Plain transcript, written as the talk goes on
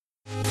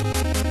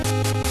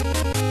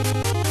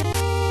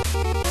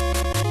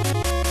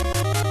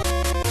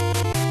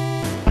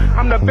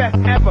the best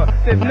ever.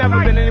 There's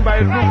never been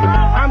anybody ruthless.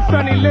 I'm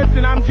Sonny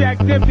Liston, I'm Jack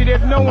Dempsey.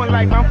 There's no one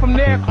like me. I'm from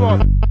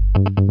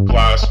Nairclaw.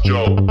 Glass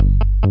Joe,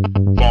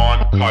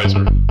 Von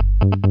Kaiser,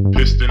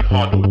 Piston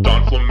Hondo,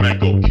 Don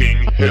Flamenco,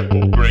 King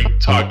Hippo, Great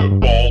Tiger,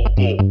 Bald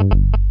Bull,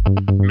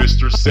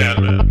 Mr.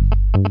 Sandman,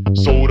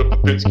 Soda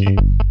Popinski,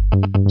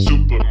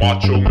 Super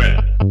Macho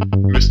Man,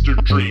 Mr.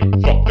 Dream,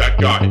 fuck that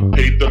guy,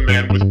 paid the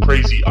man with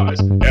crazy eyes.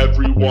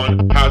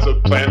 Everyone has a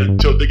plan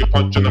until they get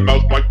punched in the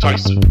mouth. Mike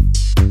Tyson.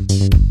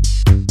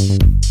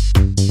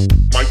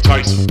 Mike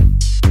Tyson.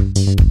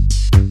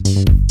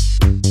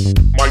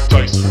 Mike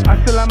Tyson.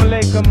 Assalamu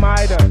alaikum,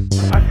 Maida.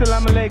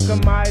 Assalamu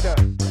alaikum, Maida.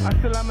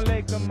 Assalamu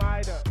alaikum,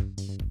 Maida.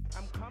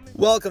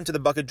 Welcome to the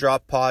Bucket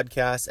Drop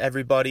Podcast,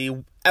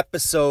 everybody.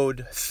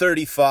 Episode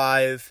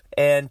 35.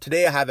 And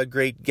today I have a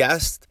great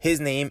guest. His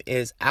name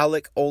is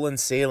Alec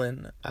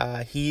Ohlensehlen.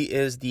 He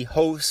is the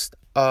host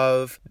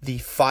of the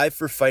Five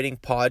for Fighting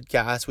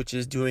podcast, which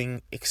is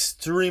doing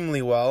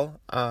extremely well.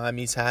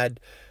 He's had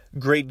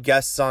great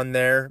guests on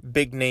there,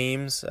 big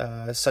names,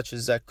 such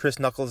as Chris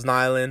Knuckles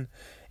Nyland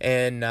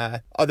and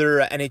other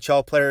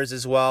NHL players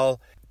as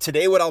well.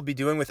 Today what I'll be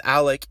doing with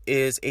Alec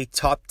is a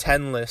top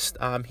 10 list.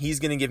 He's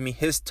going to give me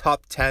his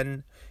top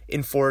 10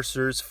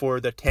 enforcers for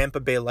the Tampa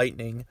Bay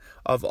Lightning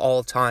of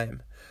all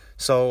time.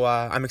 So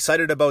I'm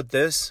excited about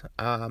this.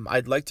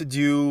 I'd like to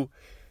do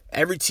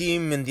every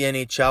team in the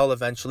NHL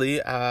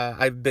eventually.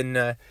 I've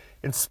been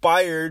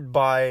inspired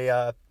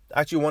by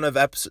actually one of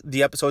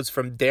the episodes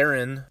from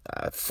Darren,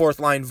 Fourth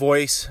Line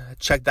Voice.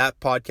 Check that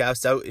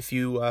podcast out if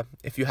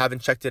you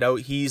haven't checked it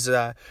out.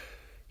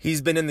 He's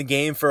been in the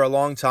game for a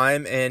long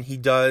time, and he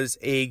does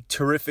a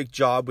terrific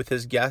job with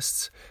his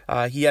guests.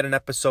 He had an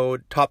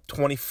episode, Top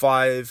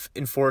 25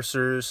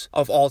 Enforcers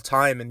of All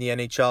Time in the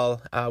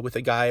NHL, with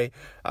a guy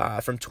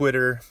from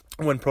Twitter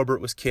when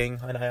Probert was king.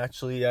 And I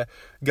actually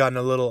got in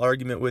a little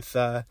argument with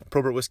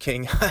Probert was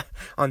king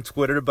on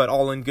Twitter, but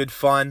all in good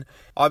fun.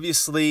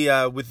 Obviously,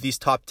 with these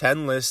top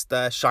 10 lists,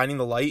 shining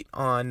the light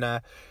on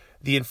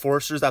the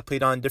enforcers that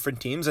played on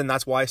different teams, and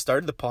that's why I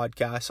started the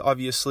podcast.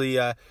 Obviously,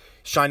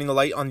 shining the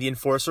light on the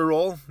enforcer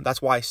role,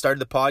 that's why I started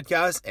the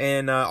podcast,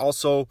 and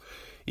also,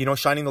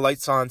 shining the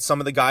lights on some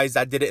of the guys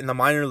that did it in the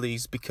minor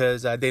leagues,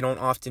 because they don't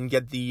often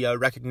get the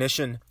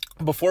recognition.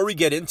 Before we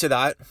get into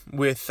that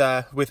with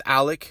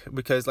Alec,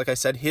 because like I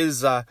said,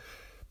 his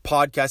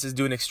podcast is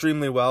doing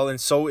extremely well, and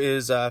so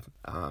is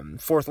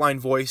Fourth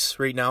Line Voice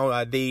right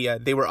now.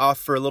 They were off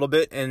for a little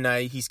bit, and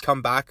he's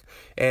come back,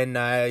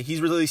 and he's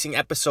releasing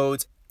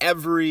episodes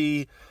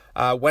every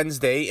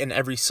Wednesday and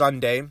every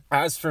Sunday.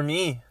 As for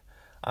me,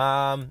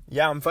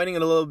 I'm finding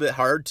it a little bit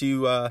hard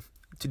to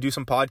do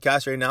some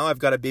podcasts right now. I've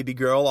got a baby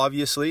girl,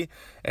 obviously,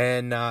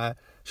 and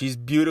she's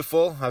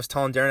beautiful. I was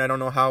telling Darren I don't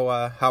know how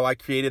I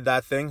created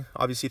that thing.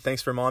 Obviously,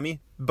 thanks for mommy.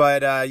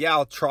 But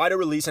I'll try to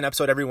release an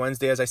episode every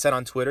Wednesday, as I said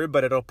on Twitter,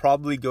 but it'll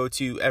probably go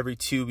to every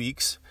 2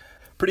 weeks.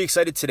 Pretty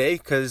excited today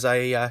because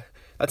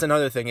that's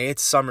another thing.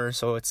 It's summer,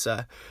 so it's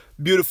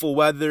beautiful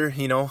weather.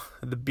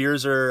 The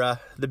beers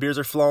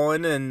are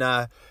flowing, and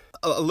a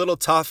little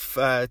tough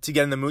to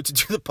get in the mood to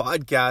do the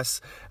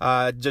podcast.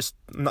 Just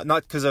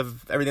not because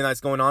of everything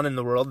that's going on in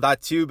the world,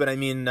 that too. But I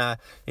mean,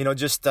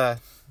 just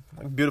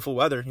beautiful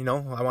weather. I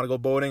want to go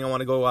boating, I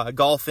want to go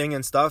golfing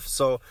and stuff.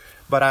 So,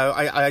 but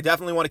I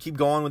definitely want to keep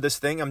going with this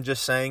thing. I'm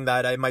just saying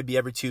that it might be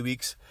every 2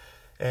 weeks,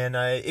 and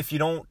if you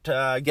don't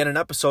get an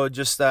episode,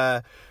 just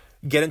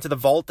get into the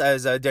vault,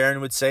 as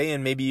Darren would say,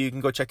 and maybe you can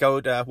go check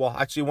out,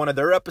 one of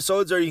their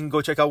episodes, or you can go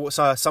check out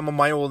some of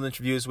my old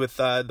interviews with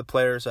the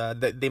players.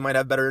 They might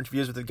have better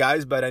interviews with the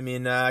guys, but I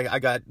mean, I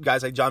got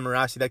guys like John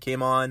Morassi that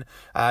came on,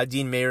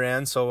 Dean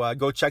Mayran, so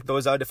go check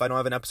those out if I don't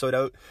have an episode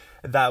out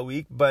that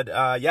week. But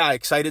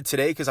excited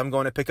today because I'm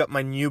going to pick up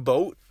my new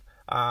boat.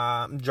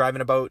 I'm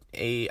driving about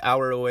an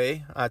hour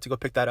away to go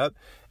pick that up.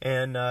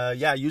 And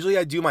usually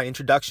I do my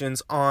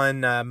introductions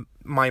on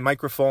my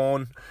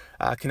microphone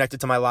connected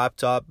to my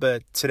laptop.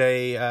 But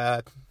today,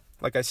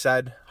 like I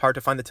said, hard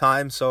to find the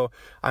time. So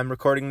I'm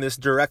recording this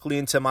directly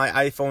into my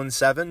iPhone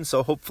 7.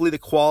 So hopefully the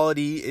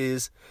quality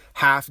is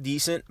half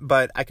decent.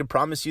 But I can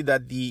promise you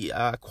that the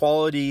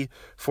quality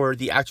for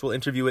the actual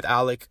interview with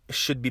Alec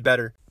should be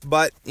better.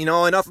 But,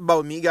 enough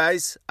about me,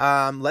 guys.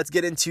 Let's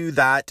get into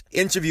that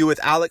interview with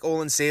Alec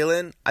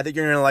Ohlensehlen. I think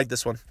you're going to like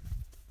this one.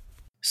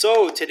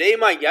 So, today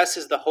my guest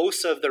is the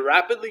host of the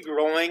rapidly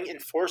growing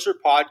Enforcer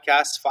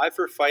podcast, Five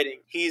for Fighting.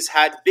 He's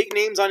had big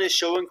names on his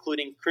show,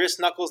 including Chris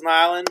Knuckles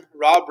Nyland,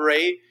 Rob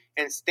Ray,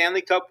 and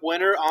Stanley Cup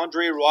winner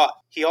Andre Roy.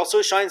 He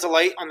also shines a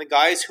light on the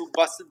guys who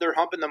busted their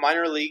hump in the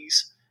minor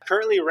leagues.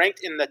 Currently ranked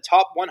in the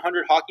top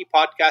 100 hockey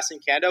podcasts in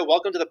Canada.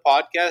 Welcome to the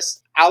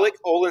podcast, Alec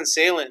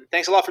Ohlensehlen.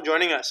 Thanks a lot for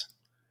joining us.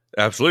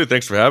 Absolutely.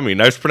 Thanks for having me.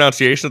 Nice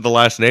pronunciation of the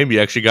last name. You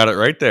actually got it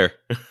right there.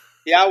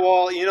 Yeah,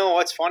 well,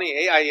 what's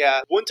funny,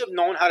 I wouldn't have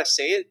known how to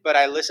say it, but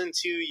I listened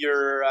to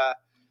your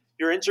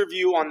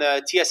interview on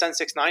the TSN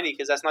 690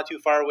 because that's not too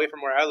far away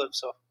from where I live.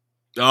 So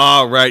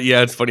Oh, right.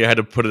 Yeah, it's funny. I had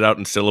to put it out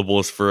in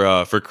syllables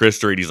for Chris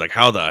to read. He's like,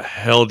 "How the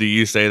hell do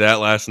you say that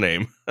last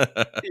name?"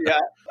 Yeah,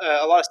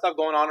 a lot of stuff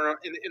going on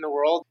in the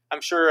world.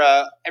 I'm sure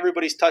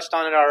everybody's touched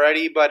on it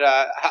already, but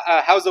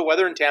how's the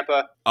weather in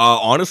Tampa?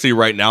 Honestly,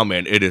 right now,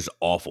 man, it is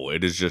awful.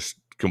 It is just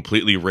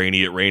completely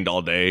rainy. It rained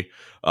all day.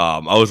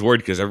 I was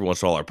worried because every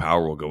once in a while our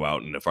power will go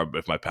out, and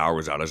if my power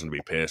was out, I was gonna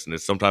be pissed. And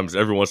it's sometimes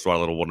every once in a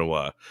while it'll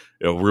want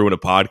to ruin a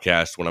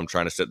podcast when I'm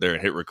trying to sit there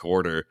and hit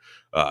record or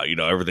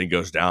everything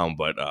goes down.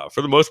 But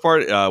for the most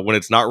part, when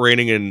it's not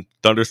raining and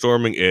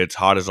thunderstorming, it's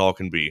hot as all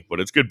can be. But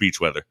it's good beach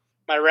weather.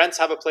 My rents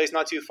have a place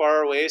not too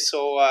far away,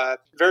 so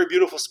very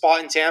beautiful spot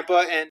in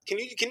Tampa. And can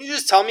you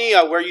just tell me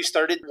when you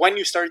started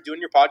doing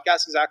your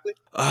podcast exactly?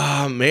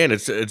 Man,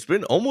 it's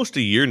been almost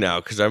a year now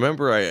because I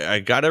remember I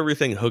got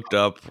everything hooked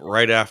up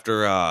right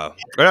after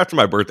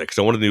my birthday because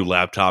I wanted a new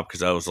laptop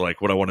because I was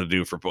like, what I want to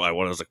do when I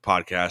was like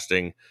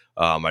podcasting.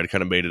 I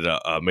kind of made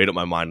up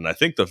my mind, and I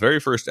think the very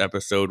first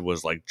episode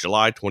was like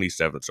July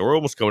 27th, so we're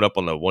almost coming up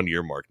on the 1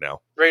 year mark now.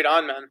 Right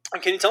on, man.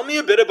 And can you tell me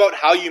a bit about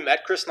how you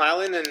met Chris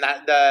Nyland and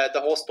that the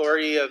whole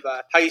story of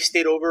how you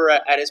stayed over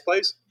at his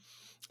place?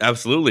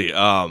 Absolutely.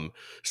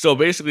 So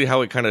basically, how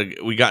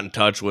we got in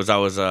touch was I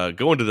was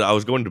going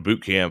to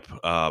boot camp.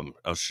 I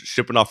was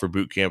shipping off for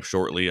boot camp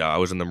shortly. I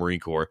was in the Marine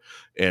Corps,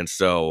 and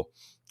so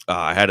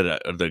I had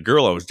the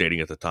girl I was dating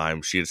at the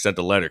time. She had sent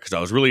a letter because I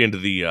was really into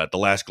the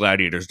Last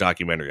Gladiators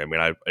documentary. I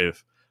mean,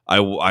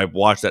 I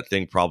watched that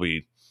thing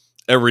probably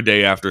every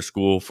day after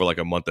school for like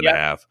a month and a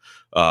half.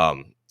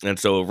 And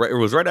so it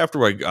was right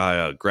after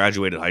I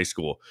graduated high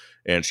school,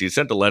 and she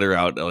sent a letter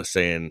out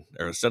saying,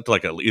 or sent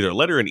like either a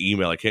letter or an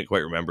email, I can't quite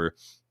remember,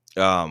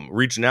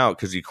 reaching out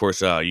because of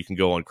course you can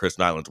go on Chris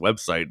Nyland's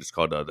website. It's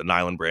called the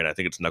Nyland brand. I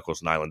think it's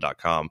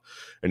knucklesnyland.com,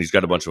 and he's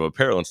got a bunch of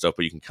apparel and stuff,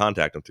 but you can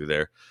contact him through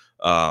there.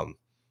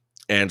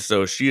 And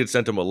so she had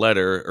sent him a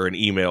letter or an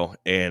email,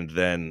 and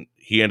then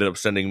he ended up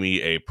sending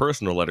me a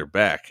personal letter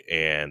back,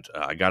 and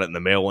I got it in the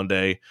mail one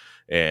day,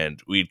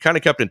 and we kind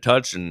of kept in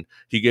touch, and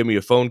he gave me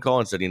a phone call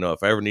and said,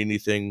 if I ever need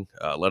anything,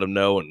 let him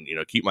know, and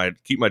keep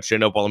my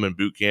chin up while I'm in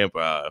boot camp,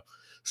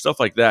 stuff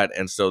like that.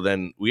 And so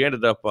then we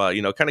ended up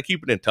kind of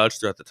keeping in touch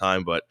throughout the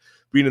time, but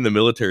being in the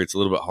military, it's a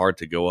little bit hard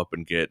to go up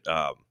and get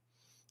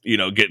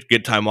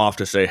get time off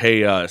to say,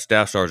 hey,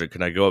 staff sergeant,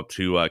 can I go up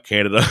to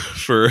Canada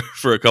for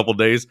a couple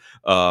days?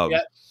 So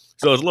it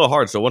was a little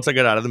hard. So once I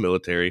got out of the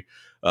military,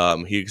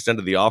 he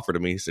extended the offer to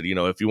me. He said,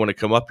 if you want to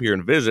come up here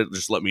and visit,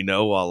 just let me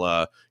know.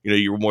 I'll,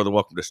 you're more than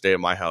welcome to stay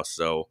at my house.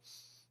 So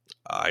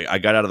I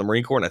got out of the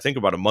Marine Corps, and I think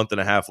about a month and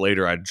a half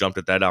later, I jumped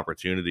at that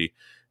opportunity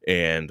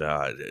and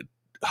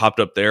hopped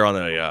up there on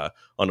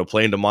a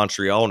plane to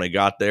Montreal. And I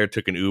got there,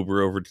 took an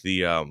Uber over to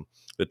the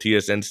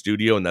TSN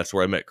studio, and that's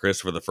where I met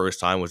Chris for the first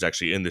time. Was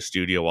actually in the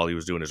studio while he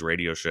was doing his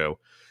radio show,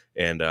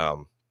 and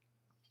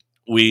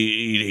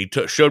he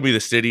showed me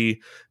the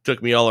city,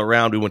 took me all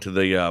around. We went to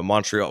the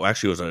Montreal.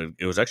 Actually,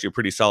 it was actually a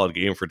pretty solid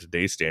game for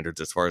today's standards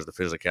as far as the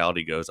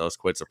physicality goes. I was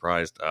quite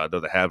surprised,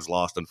 though the Habs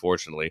lost,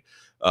 unfortunately.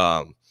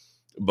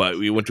 But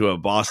we went to a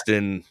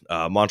Boston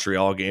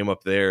Montreal game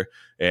up there,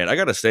 and I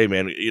gotta say,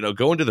 man,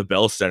 going to the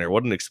Bell Center,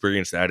 what an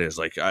experience that is.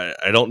 Like,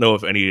 I don't know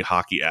if any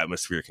hockey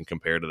atmosphere can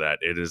compare to that.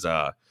 It is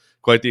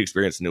quite the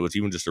experience, and it was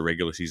even just a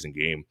regular season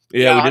game.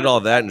 Yeah, we did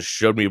all that and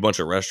showed me a bunch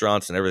of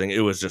restaurants and everything.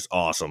 It was just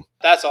awesome.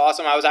 That's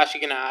awesome. I was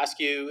actually going to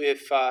ask you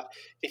if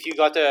you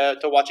got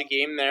to watch a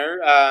game there.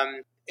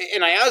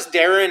 And I asked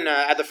Darren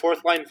at the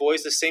Fourth Line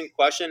Voice the same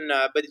question,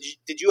 but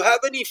did you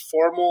have any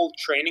formal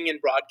training in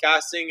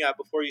broadcasting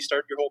before you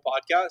start your whole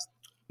podcast?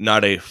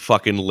 Not a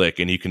fucking lick,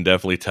 and you can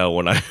definitely tell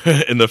when I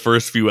in the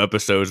first few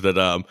episodes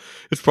that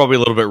it's probably a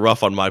little bit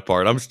rough on my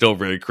part. I'm still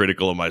very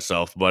critical of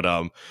myself, but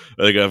I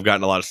think I've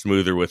gotten a lot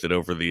smoother with it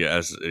over the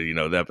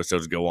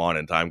episodes go on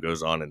and time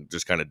goes on and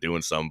just kind of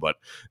doing some. But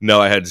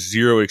no, I had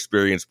zero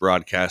experience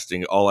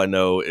broadcasting. All I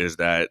know is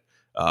that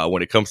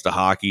when it comes to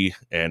hockey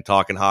and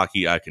talking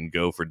hockey, I can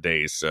go for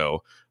days.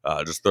 So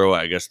just throw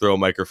a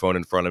microphone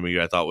in front of me,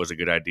 I thought was a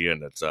good idea,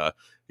 and it's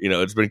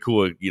it's been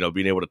cool,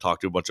 being able to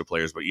talk to a bunch of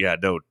players. But yeah,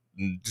 no,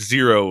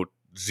 zero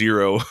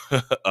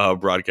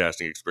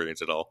broadcasting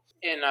experience at all.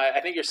 And I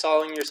think you're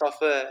selling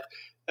yourself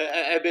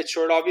a bit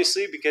short,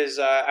 obviously, because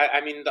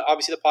obviously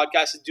the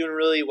podcast is doing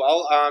really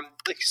well. I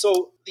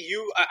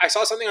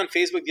saw something on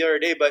Facebook the other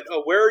day, but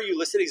where are you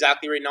listed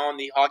exactly right now on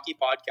the hockey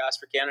podcast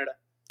for Canada?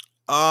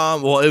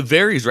 Well, it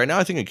varies. Right now,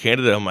 I think in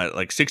Canada, I'm at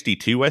like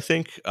 62, I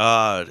think.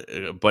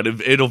 But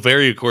it'll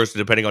vary, of course,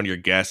 depending on your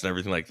guests and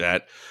everything like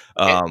that.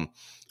 Okay.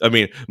 I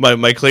mean,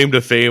 my claim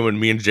to fame, and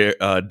me and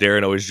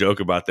Darren always joke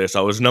about this, I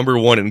was number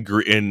one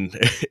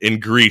in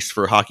Greece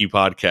for hockey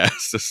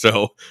podcasts.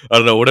 So I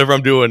don't know, whatever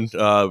I'm doing,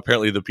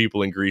 apparently the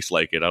people in Greece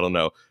like it. I don't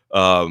know.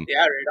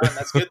 Yeah, right on.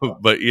 That's good.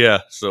 But yeah,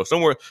 so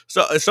somewhere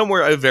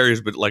it varies.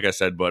 But like I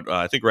said,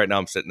 I think right now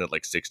I'm sitting at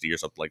like 60 or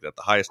something like that.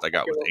 The highest I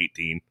got was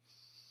 18.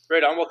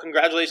 Right on. Well,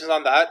 congratulations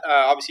on that.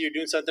 Obviously, you're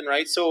doing something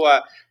right. So,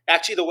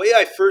 actually, the way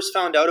I first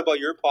found out about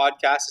your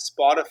podcast is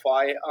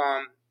Spotify.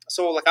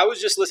 I was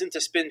just listening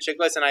to Spin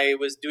Chicklets, and I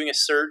was doing a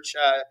search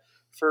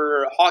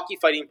for hockey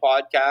fighting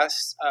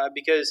podcasts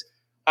because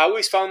I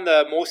always found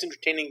the most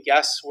entertaining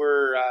guests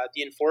were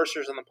the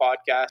enforcers on the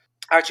podcast.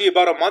 Actually,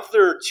 about a month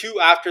or two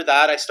after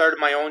that, I started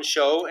my own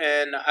show,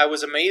 and I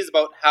was amazed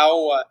about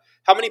how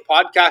many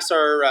podcasts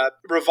are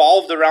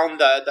revolved around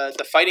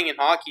the fighting in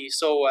hockey.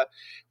 So,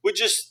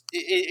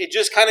 it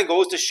just kind of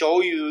goes to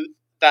show you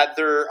that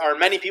there are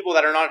many people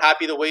that are not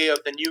happy the way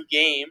of the new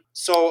game.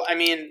 So, I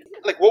mean,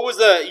 like, what was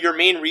your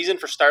main reason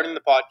for starting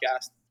the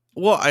podcast?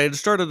 Well, I had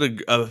started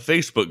a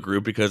Facebook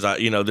group because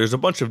there's a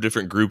bunch of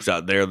different groups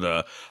out there,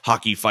 the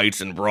hockey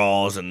fights and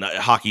brawls and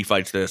hockey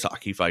fights this,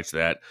 hockey fights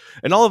that.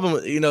 And all of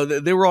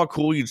them, they were all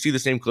cool. You'd see the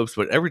same clips,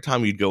 but every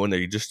time you'd go in there,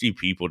 you just see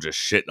people just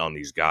shitting on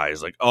these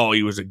guys. Like, oh,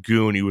 he was a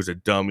goon. He was a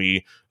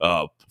dummy,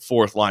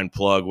 fourth line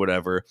plug,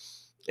 whatever.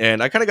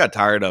 And I kind of got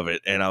tired of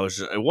it. And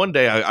one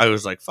day I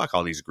was like, fuck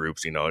all these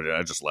groups,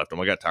 I just left them.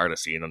 I got tired of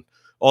seeing them,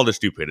 all the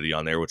stupidity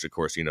on there, which of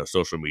course,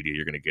 social media,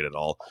 you're going to get it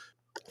all.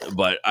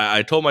 But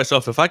I told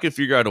myself if I could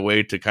figure out a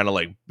way to kind of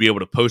like be able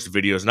to post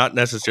videos, not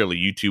necessarily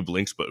YouTube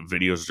links, but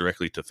videos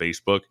directly to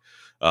Facebook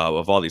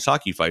of all these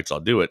hockey fights, I'll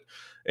do it.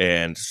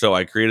 And so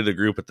I created a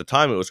group. At the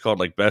time, it was called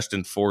like Best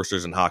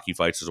Enforcers and Hockey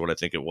Fights is what I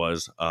think it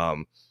was.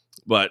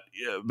 But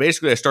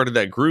basically, I started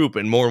that group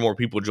and more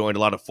people joined.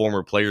 A lot of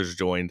former players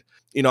joined.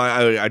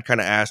 I'd kind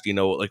of asked,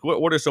 like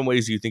what are some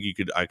ways you think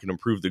I can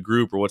improve the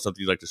group, or what's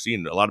something you'd like to see?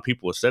 And a lot of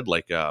people have said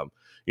like,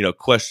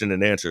 question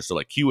and answer. So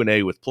like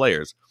Q&A with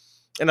players.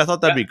 And I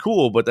thought that'd be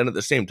cool, but then at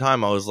the same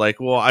time, I was like,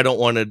 well, I don't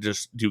want to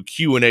just do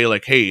Q&A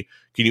like, hey,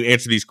 can you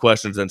answer these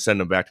questions and send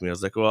them back to me? I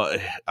was like, well,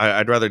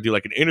 I'd rather do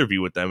like an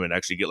interview with them and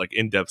actually get like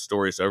in-depth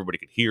stories so everybody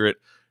could hear it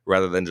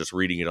rather than just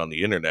reading it on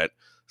the internet.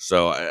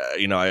 So,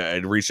 I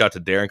reached out to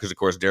Darren because, of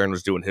course, Darren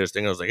was doing his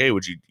thing. I was like, hey,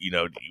 would you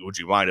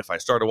mind if I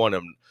started one?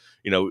 And,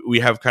 we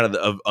have kind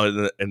of,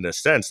 in a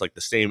sense, like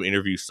the same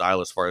interview style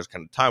as far as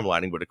kind of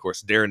timelining. But, of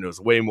course, Darren knows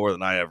way more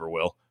than I ever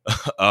will.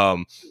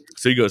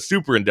 So he goes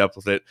super in depth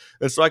with it.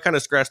 And so I kind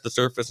of scratched the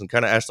surface and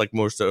kind of asked like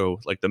more so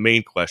like the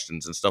main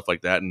questions and stuff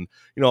like that. And,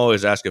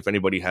 always ask if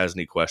anybody has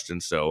any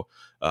questions. So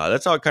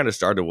that's how it kind of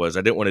started. Was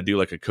I didn't want to do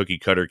like a cookie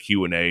cutter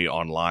Q&A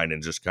online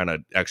and just kind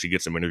of actually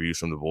get some interviews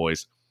from the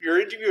boys. Your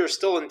interviewer is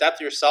still in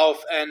depth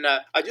yourself, and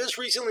I just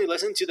recently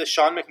listened to the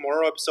Sean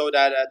McMorrow episode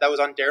that was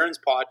on Darren's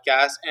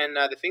podcast, and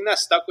the thing that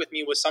stuck with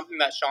me was something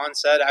that Sean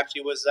said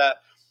actually was that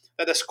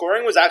the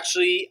scoring was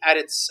actually at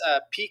its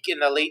peak in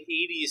the late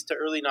 80s to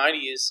early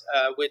 90s,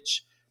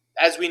 which,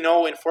 as we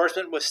know,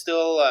 enforcement was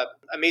still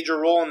a major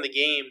role in the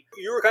game.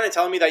 You were kind of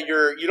telling me that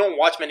you don't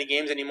watch many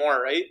games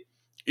anymore, right?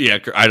 Yeah,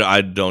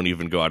 I don't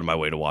even go out of my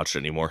way to watch it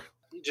anymore.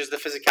 Just the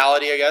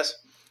physicality, I guess.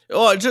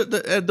 Well, just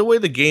the way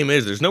the game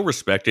is, there's no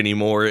respect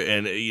anymore,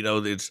 and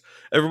it's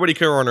everybody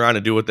can run around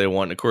and do what they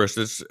want. And of course,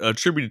 it's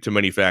attributed to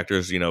many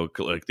factors,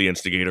 like the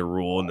instigator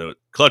rule and the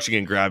clutching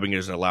and grabbing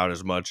isn't allowed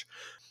as much.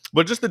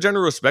 But just the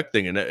general respect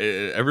thing, and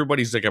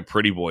everybody's like a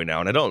pretty boy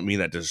now, and I don't mean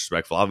that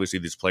disrespectful. Obviously,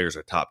 these players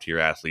are top tier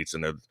athletes,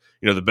 and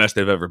they're the best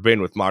they've ever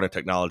been with modern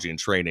technology and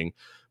training.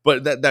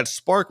 But that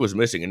spark was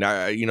missing, and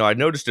I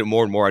noticed it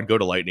more and more. I'd go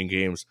to Lightning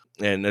games,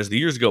 and as the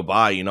years go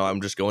by, I'm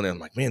just going in, I'm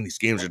like, man, these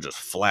games are just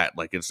flat.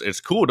 Like it's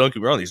cool, don't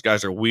get me wrong. These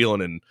guys are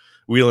wheeling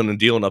and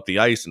dealing up the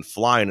ice and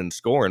flying and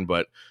scoring,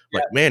 but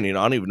like, man, I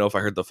don't even know if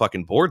I heard the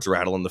fucking boards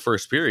rattle in the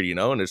first period,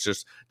 and it's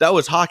just that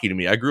was hockey to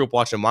me. I grew up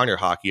watching minor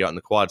hockey out in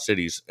the Quad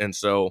Cities, and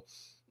so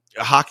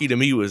hockey to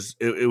me was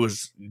it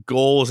was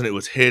goals and it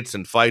was hits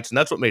and fights, and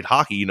that's what made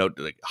hockey,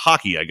 like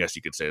hockey, I guess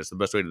you could say, is the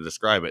best way to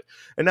describe it.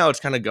 And now it's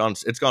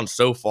gone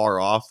so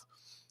far off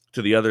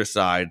to the other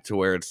side to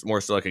where it's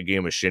more so like a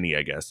game of shinny,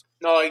 I guess.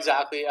 No,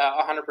 exactly,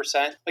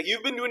 100%. Like,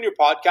 you've been doing your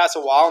podcast a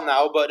while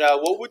now, but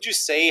what would you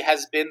say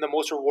has been the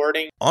most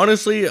rewarding?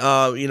 Honestly,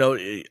 I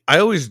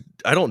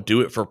don't do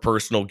it for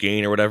personal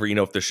gain or whatever.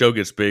 If the show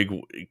gets big,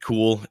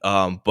 cool.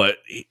 But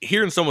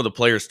hearing some of the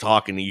players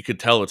talking, you could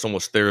tell it's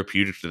almost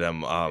therapeutic to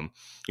them.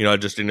 I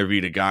just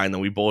interviewed a guy and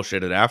then we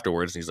bullshitted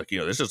afterwards, and he's like,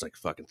 this is like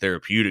fucking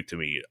therapeutic to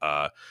me.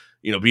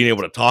 Being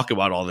able to talk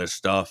about all this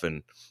stuff,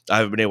 and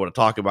I've been able to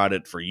talk about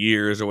it for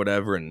years or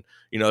whatever. And,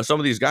 some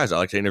of these guys, I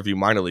like to interview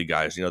minor league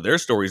guys, their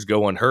stories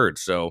go unheard.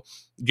 So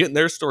getting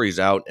their stories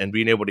out and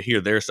being able to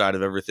hear their side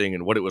of everything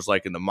and what it was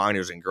like in the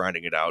minors and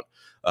grinding it out,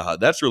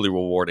 that's really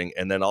rewarding.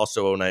 And then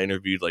also when I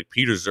interviewed like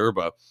Peter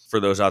Zerba, for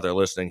those out there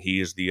listening,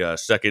 he is the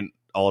second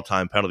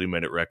all-time penalty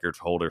minute record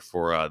holder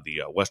for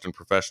the Western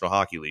Professional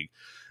Hockey League.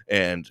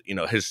 And,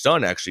 his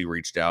son actually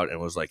reached out and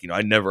was like,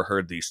 I never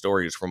heard these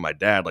stories from my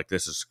dad. Like,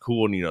 this is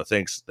cool. And,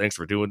 thanks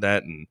for doing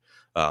that. And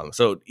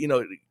so,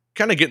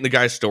 kind of getting the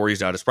guys'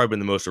 stories out has probably been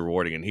the most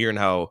rewarding, and hearing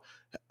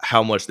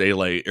how much they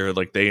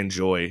they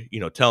enjoy,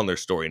 telling their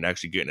story and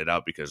actually getting it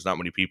out, because not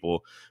many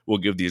people will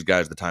give these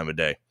guys the time of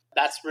day.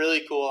 That's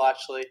really cool,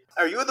 actually.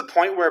 Are you at the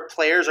point where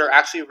players are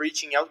actually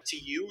reaching out to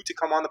you to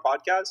come on the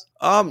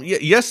podcast?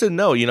 Yes and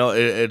no.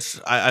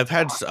 I've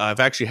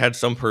actually had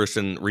some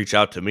person reach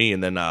out to me,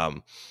 and then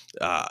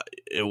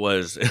it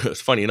was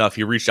funny enough.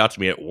 He reached out to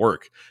me at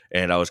work,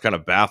 and I was kind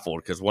of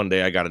baffled because one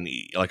day I got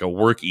a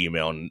work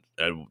email, and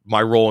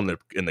my role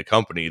in the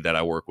company that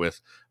I work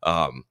with,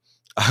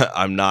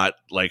 I'm not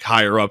like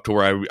higher up to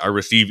where I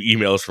receive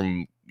emails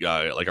from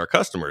like our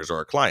customers or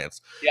our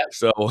clients. Yeah.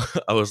 So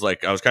I was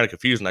kind of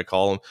confused, and I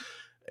call him,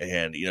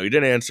 and he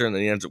didn't answer, and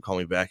then he ends up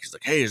calling me back. He's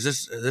like, "Hey, is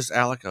this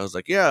Alec?" I was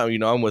like, "Yeah,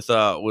 I'm with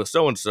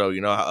so and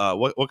so.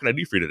 What can I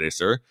do for you today,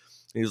 sir?"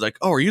 And he's like,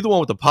 "Oh, are you the one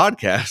with the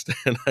podcast?"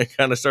 And I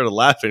kind of started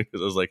laughing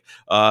because I was like,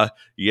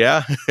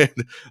 yeah."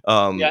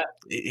 And, Yeah.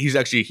 he's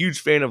actually a huge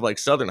fan of like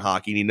Southern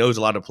hockey, and he knows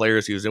a lot of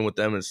players. He was in with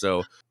them, and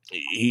so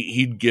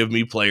he'd give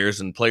me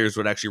players, and players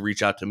would actually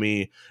reach out to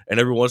me. And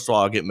every once in a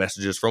while, I'll get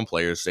messages from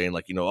players saying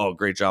like, "Oh,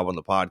 great job on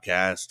the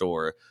podcast,"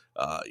 or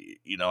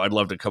I'd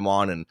love to come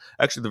on. And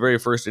actually, the very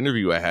first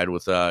interview I had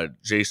with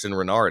Jason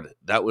Renard,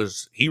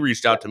 he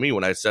reached out to me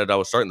when I said I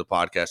was starting the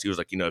podcast. He was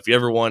like, if you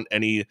ever want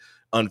any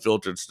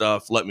unfiltered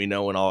stuff, let me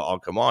know and I'll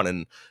come on.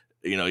 And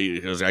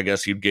I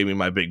guess he gave me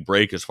my big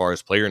break as far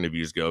as player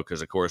interviews go,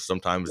 because of course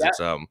sometimes it's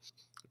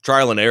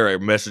trial and error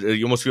message.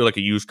 You almost feel like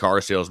a used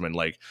car salesman,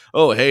 like,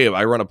 "Oh, hey,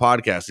 I run a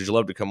podcast, did you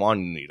love to come on?"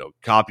 And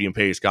copy and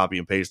paste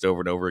over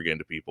and over again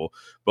to people.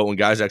 But when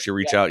guys actually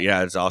reach out,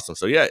 it's awesome.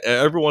 So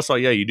every once in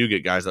a while, you do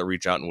get guys that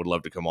reach out and would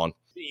love to come on.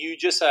 You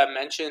just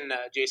mentioned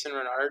Jason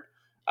Renard,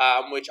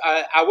 which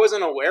I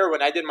wasn't aware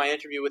when I did my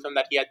interview with him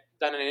that he had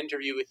done an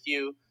interview with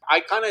you.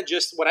 I kind of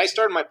when I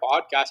started my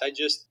podcast, I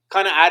just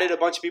kind of added a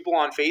bunch of people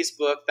on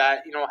Facebook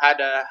that had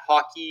a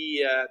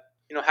hockey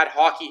had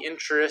hockey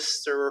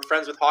interests or were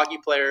friends with hockey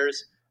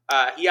players.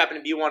 He happened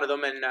to be one of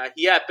them, and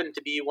he happened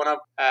to be one of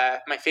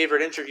my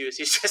favorite interviews.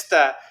 He's just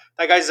that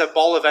guy's a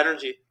ball of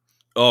energy.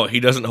 Oh, he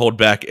doesn't hold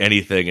back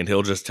anything, and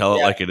he'll just tell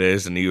it like it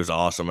is. And he was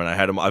awesome. And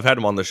I've had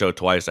him on the show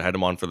twice. I had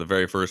him on for the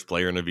very first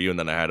player interview, and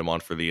then I had him on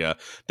for the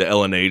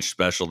LNH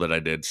special that I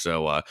did.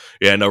 So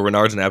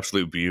Renard's an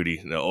absolute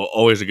beauty.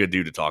 Always a good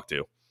dude to talk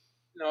to.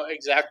 No,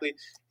 exactly.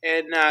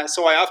 And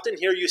so I often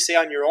hear you say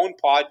on your own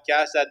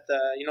podcast that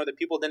the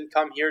people didn't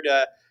come here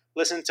to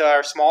listen to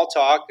our small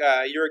talk.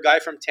 You're a guy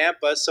from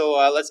Tampa, so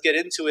let's get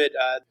into it.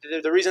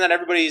 The reason that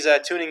everybody's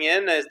tuning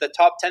in is the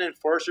top 10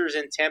 enforcers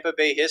in Tampa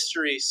Bay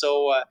history.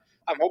 So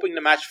I'm hoping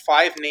to match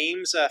 5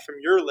 names from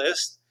your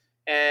list,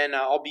 and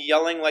I'll be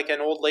yelling like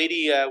an old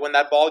lady when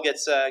that ball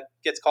gets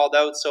called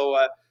out.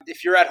 So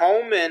if you're at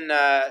home and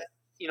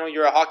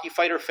you're a hockey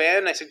fighter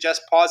fan, I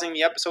suggest pausing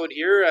the episode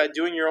here,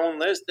 doing your own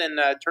list, and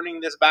turning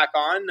this back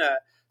on.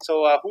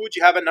 So who would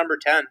you have at number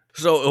 10?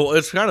 So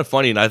it's kind of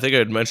funny, and I think I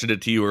had mentioned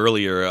it to you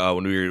earlier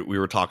when we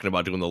were talking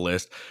about doing the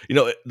list.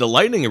 The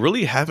Lightning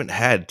really haven't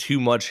had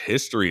too much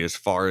history as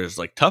far as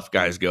like tough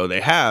guys go.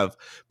 They have,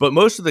 but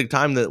most of the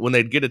time that when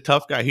they'd get a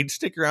tough guy, he'd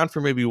stick around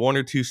for maybe 1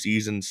 or 2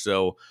 seasons.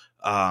 So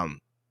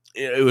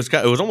it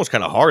was almost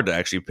kind of hard to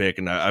actually pick,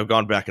 and I've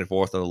gone back and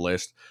forth on the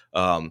list.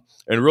 And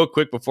real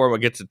quick before I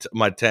get to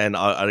my 10,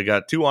 I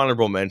got 2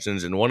 honorable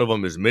mentions, and one of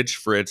them is Mitch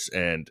Fritz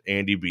and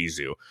Andy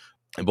Bizu.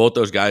 And both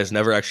those guys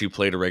never actually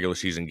played a regular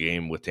season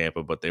game with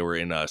Tampa, but they were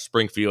in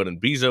Springfield,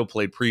 and Bizu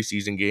played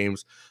preseason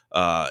games.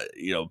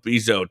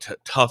 Bizu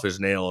tough as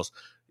nails,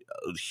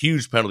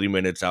 huge penalty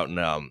minutes out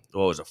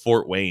in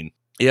Fort Wayne.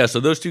 Yeah, so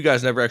those 2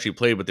 guys never actually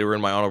played, but they were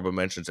in my honorable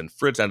mentions. And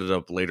Fritz ended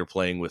up later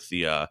playing with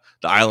the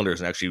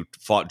Islanders and actually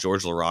fought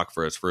George Laraque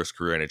for his first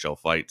career NHL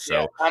fight.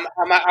 So I'm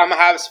a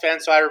Habs fan,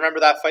 so I remember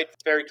that fight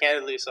very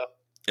candidly. So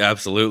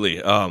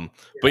absolutely.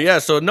 But yeah,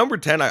 so number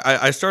 10,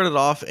 I started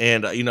off,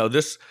 and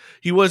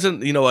he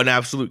wasn't an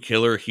absolute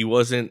killer. He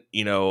wasn't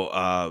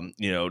a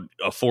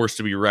force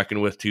to be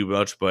reckoned with too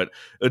much, but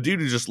a dude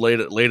who just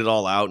laid it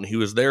all out, and he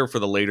was there for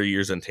the later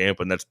years in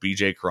Tampa, and that's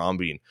BJ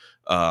Crombeen.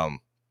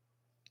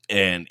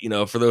 And,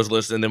 for those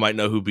listening, they might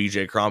know who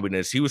BJ Crombeen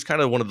is. He was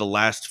kind of one of the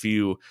last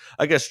few,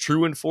 I guess,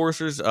 true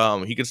enforcers.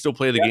 He could still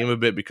play the game a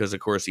bit because, of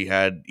course, he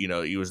had,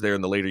 he was there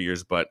in the later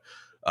years. But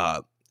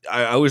I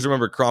always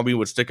remember Crombeen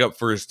would stick up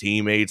for his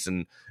teammates.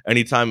 And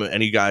anytime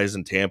any guys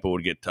in Tampa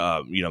would get,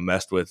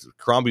 messed with,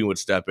 Crombeen would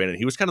step in. And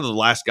he was kind of the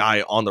last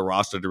guy on the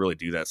roster to really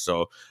do that.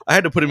 So I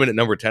had to put him in at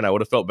number 10. I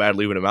would have felt bad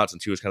leaving him out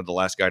since he was kind of the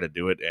last guy to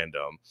do it. And,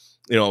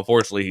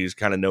 unfortunately, he's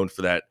kind of known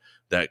for that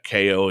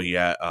KO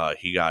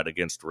he got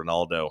against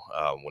Ronaldo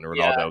when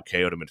Ronaldo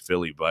KO'd him in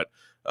Philly. But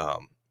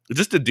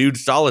just a dude,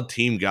 solid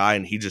team guy,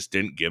 and he just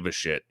didn't give a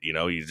shit. He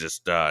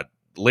just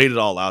laid it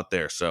all out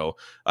there. So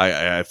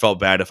I felt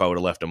bad if I would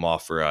have left him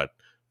off for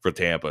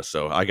Tampa.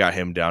 So I got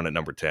him down at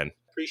number 10.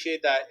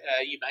 Appreciate that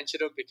you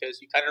mentioned him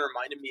because you kind of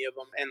reminded me of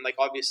him. And like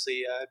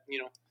obviously,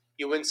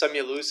 you win some,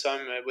 you lose some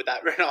with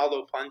that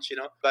Ronaldo punch.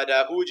 But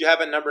who would you have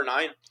at number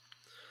 9?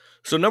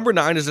 So number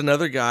 9 is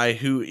another guy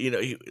who,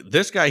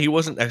 he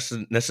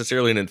wasn't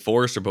necessarily an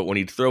enforcer, but when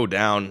he'd throw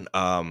down,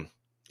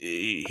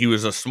 he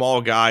was a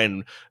small guy,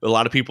 and a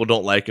lot of people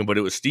don't like him, but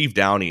it was Steve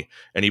Downey,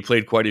 and he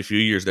played quite a few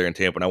years there in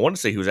Tampa. And I want to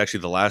say he was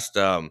actually the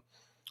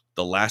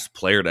last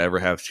player to ever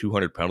have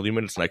 200 penalty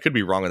minutes, and I could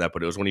be wrong on that,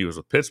 but it was when he was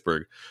with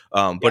Pittsburgh.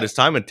 But his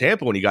time in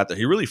Tampa, when he got there,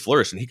 he really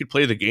flourished, and he could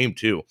play the game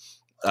too.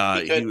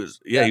 He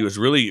was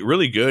really,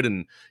 really good,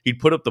 and he'd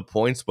put up the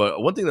points.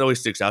 But one thing that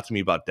always sticks out to me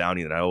about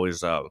Downey, and I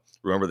always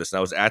remember this, and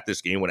I was at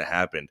this game when it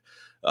happened.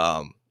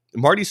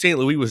 Marty St.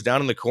 Louis was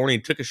down in the corner. He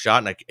took a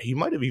shot, and he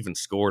might have even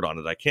scored on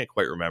it. I can't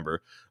quite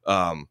remember.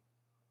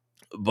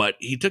 But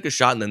he took a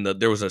shot, and then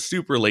there was a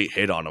super late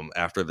hit on him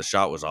after the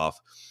shot was off.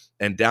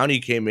 And Downey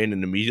came in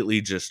and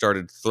immediately just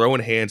started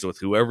throwing hands with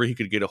whoever he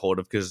could get a hold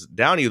of, because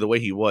Downey, the way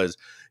he was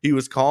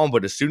calm,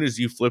 but as soon as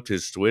you flipped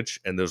his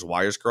switch and those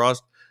wires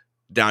crossed,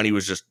 Downey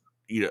was just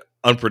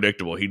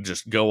unpredictable. He'd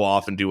just go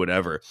off and do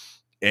whatever.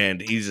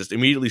 And he just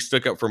immediately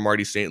stuck up for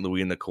Marty St.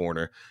 Louis in the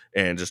corner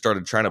and just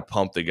started trying to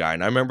pump the guy.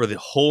 And I remember the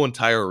whole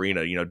entire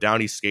arena,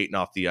 Downey skating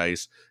off the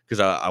ice,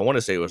 because I want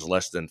to say it was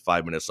less than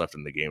 5 minutes left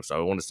in the game. So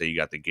I want to say he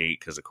got the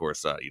gate because, of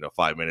course,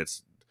 5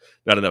 minutes,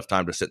 not enough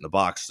time to sit in the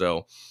box.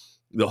 So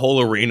the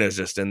whole arena is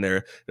just in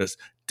there, just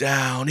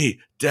Downey,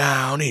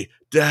 Downey,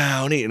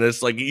 Downey. And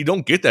it's like, you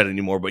don't get that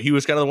anymore. But he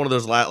was kind of one of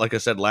those, like I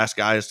said, last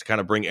guys to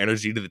kind of bring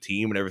energy to the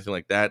team and everything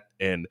like that.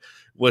 And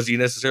was he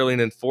necessarily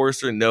an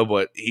enforcer? No,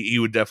 but he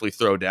would definitely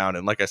throw down.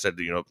 And like I said,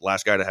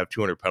 last guy to have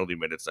 200 penalty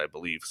minutes, I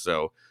believe.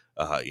 So,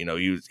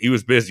 he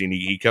was busy, and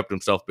he kept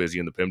himself busy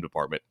in the PIM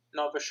department.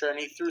 No, for sure. And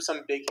he threw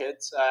some big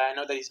hits. I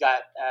know that he's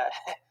got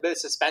a bit of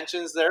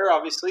suspensions there,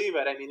 obviously.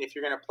 But I mean, if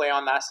you're going to play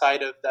on that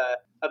side of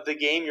the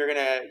game, you're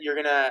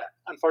gonna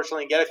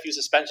unfortunately get a few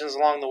suspensions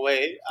along the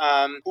way.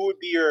 Who would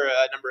be your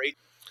number 8?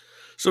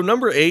 So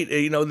number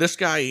 8, this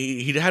guy,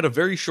 he had a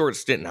very short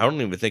stint. And I don't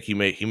even think he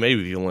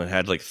maybe only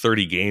had like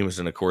 30 games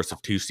in the course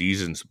of 2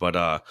 seasons.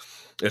 But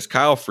it's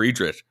Kyle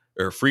Friedrich,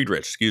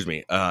 excuse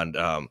me. And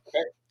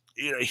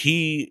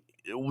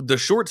the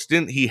short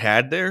stint he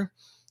had there,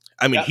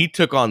 I mean, he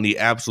took on the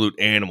absolute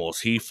animals.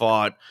 He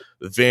fought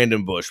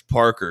Vandenbush,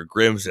 Parker,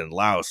 Grimson,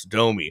 Laus,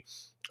 Domi,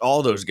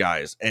 all those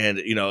guys. And,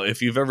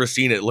 if you've ever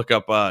seen it, look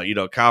up,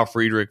 Kyle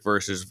Friedrich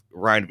versus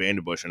Ryan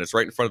Vandenbush, and it's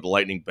right in front of the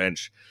Lightning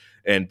bench.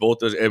 And both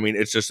those, I mean,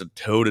 it's just a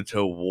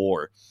toe-to-toe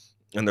war.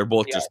 And they're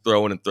both just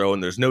throwing and throwing.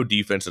 There's no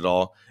defense at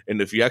all.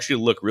 And if you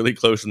actually look really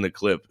close in the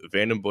clip,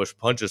 Vandenbush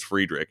punches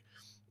Friedrich,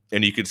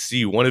 and you could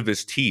see one of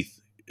his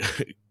teeth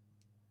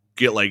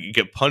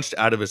get punched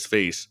out of his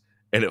face,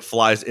 and it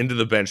flies into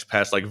the bench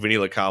past like Vinny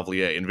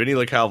Lecavalier. And Vinny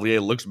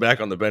Lecavalier looks back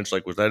on the bench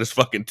like, was that his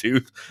fucking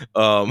tooth?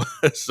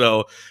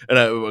 So, and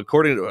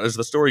according to, as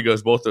the story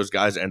goes, both those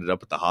guys ended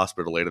up at the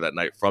hospital later that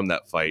night from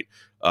that fight.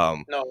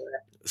 No way.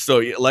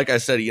 So, like I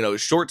said,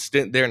 short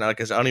stint there. And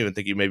like I said, I don't even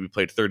think he maybe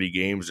played 30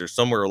 games or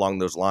somewhere along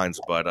those lines,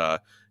 but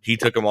he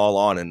took them all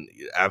on, and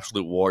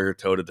absolute warrior,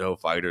 toe-to-toe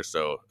fighter.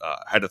 So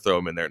had to throw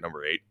him in there at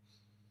number 8.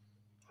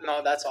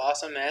 No, that's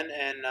awesome, man.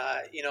 And,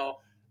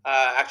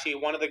 actually,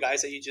 one of the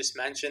guys that you just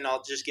mentioned,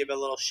 I'll just give a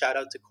little shout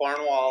out to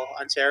Cornwall,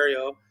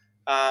 Ontario.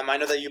 I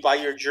know that you buy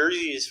your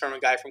jerseys from a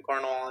guy from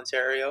Cornwall,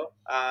 Ontario.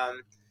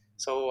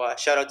 So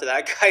shout out to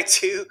that guy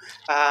too.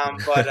 Ryan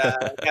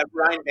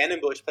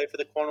Vandenbush played for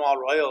the Cornwall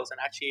Royals, and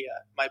actually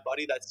my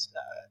buddy that's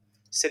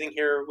sitting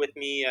here with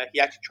me, he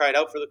actually tried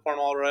out for the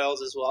Cornwall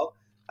Royals as well.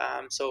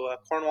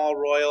 Cornwall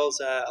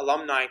Royals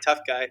alumni, tough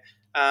guy.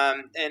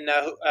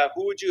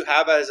 Who would you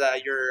have as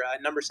your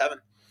number 7?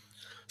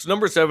 So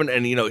number 7,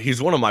 and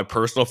he's one of my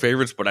personal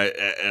favorites, but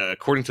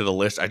according to the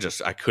list,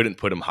 I couldn't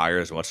put him higher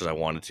as much as I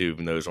wanted to,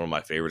 even though he's one of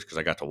my favorites because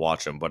I got to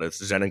watch him. But it's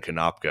Zenon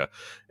Konopka,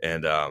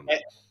 and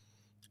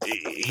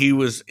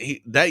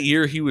that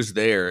year he was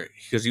there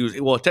because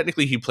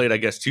technically he played, I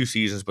guess, 2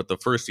 seasons, but the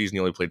first season he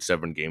only played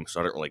 7 games, so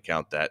I don't really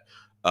count that.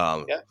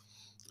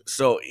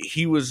 So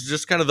he was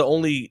just kind of the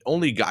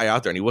only guy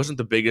out there, and he wasn't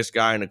the biggest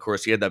guy. And of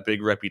course, he had that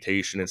big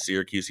reputation in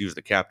Syracuse. He was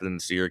the captain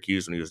in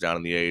Syracuse when he was down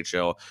in the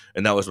AHL,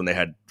 and that was when they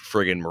had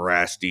friggin'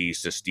 Morasti,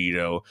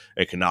 Sestito,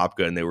 and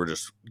Konopka, and they were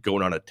just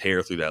going on a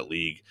tear through that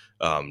league,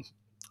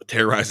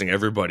 terrorizing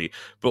everybody.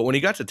 But when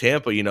he got to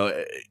Tampa,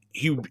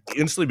 he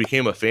instantly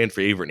became a fan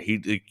favorite.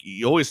 And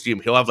you always see him;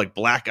 he'll have like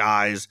black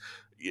eyes,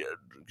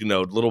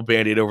 little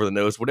Band-Aid over the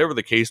nose, whatever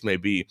the case may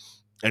be,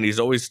 and he's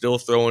always still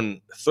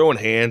throwing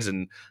hands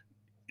and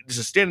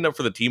just standing up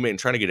for the teammate and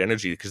trying to get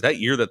energy, because that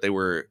year that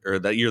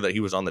he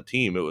was on the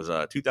team, it was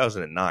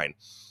 2009,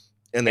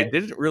 and they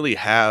didn't really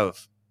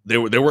have they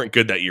weren't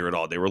good that year at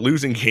all. They were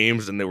losing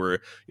games, and they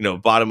were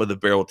bottom of the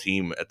barrel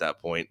team at that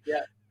point.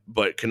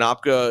 But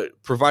Konopka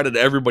provided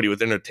everybody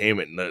with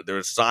entertainment, and there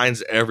were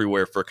signs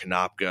everywhere for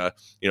Konopka.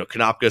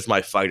 Konopka is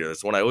my fighter.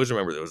 That's one I always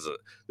remember. There was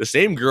the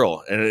same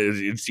girl, and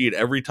you'd see it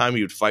every time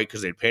he would fight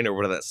because they'd paint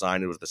over to that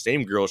sign. It was the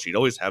same girl. She'd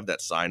always have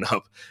that sign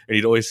up, and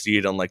you'd always see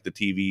it on like the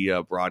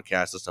TV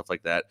broadcast and stuff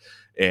like that.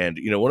 And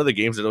one of the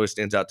games that always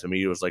stands out to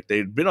me was like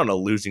they'd been on a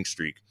losing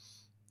streak,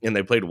 and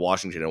they played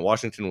Washington, and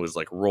Washington was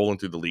like rolling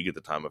through the league at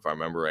the time, if I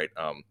remember right.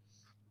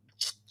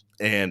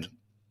 And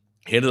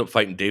he ended up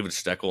fighting David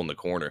Steckel in the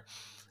corner.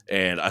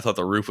 And I thought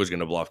the roof was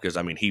going to blow off because,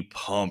 he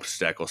pumped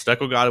Steckel.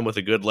 Steckel got him with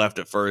a good left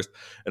at first,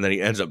 and then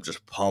he ends up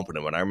just pumping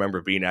him. And I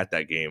remember being at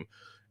that game,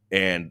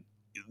 and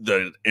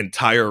the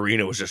entire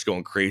arena was just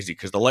going crazy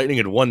because the Lightning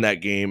had won that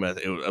game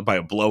by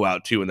a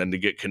blowout, too. And then to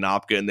get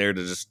Konopka in there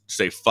to just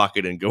say fuck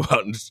it and go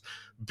out and just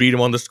beat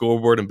him on the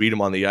scoreboard and beat him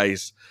on the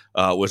ice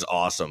was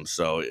awesome.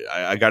 So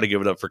I got to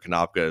give it up for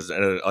Konopka.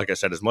 And like I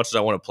said, as much as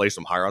I want to place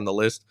him higher on the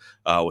list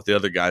with the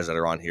other guys that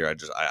are on here,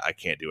 I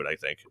can't do it, I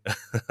think.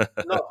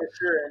 No, for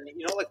sure. And,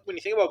 like when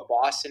you think about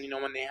Boston,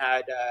 when they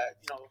had,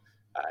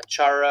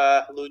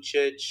 Chara,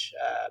 Lucic,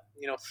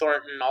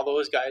 Thornton, all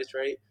those guys,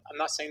 right? I'm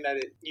not saying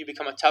that you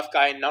become a tough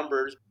guy in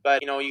numbers,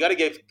 but you got to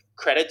give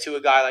credit to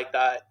a guy like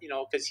that,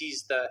 because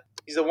he's the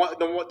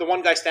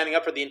one guy standing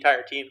up for the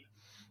entire team.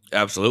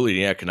 Absolutely,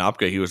 yeah.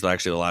 Konopka, he was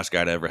actually the last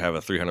guy to ever have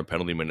a 300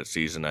 penalty minute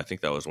season. I think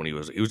that was when he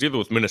was either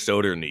with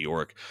Minnesota or New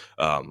York.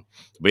 But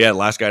yeah,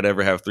 last guy to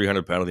ever have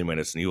 300 penalty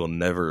minutes, and you will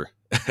never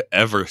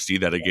ever see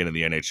that again in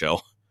the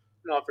NHL.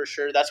 No, for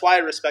sure. That's why I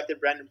respected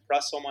Brandon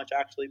Pruss so much,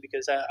 actually,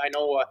 because I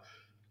know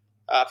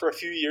for a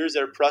few years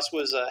there, Pruss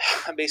was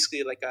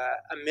basically like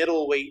a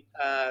middleweight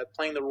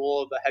playing the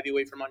role of a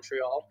heavyweight for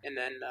Montreal. And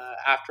then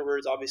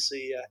afterwards,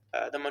 obviously,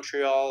 the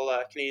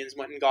Montreal Canadiens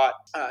went and got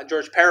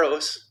George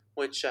Peros,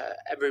 which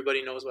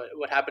everybody knows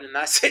what happened in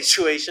that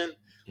situation,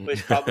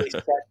 which probably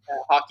set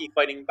hockey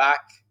fighting back.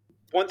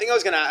 One thing I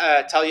was going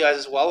to tell you guys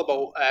as well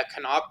about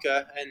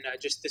Konopka, and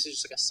this is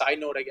just like a side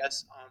note, I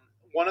guess.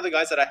 One of the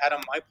guys that I had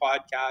on my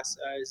podcast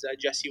is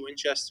Jesse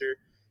Winchester.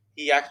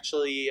 He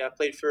actually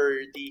played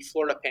for the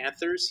Florida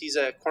Panthers. He's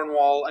a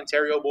Cornwall,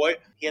 Ontario boy.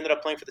 He ended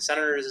up playing for the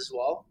Senators as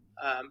well.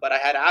 But I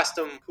had asked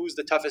him who's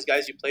the toughest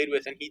guys you played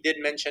with, and he did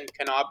mention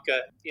Konopka.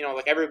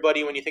 Like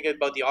everybody, when you think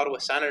about the Ottawa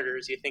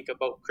Senators, you think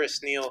about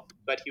Chris Neil,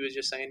 but he was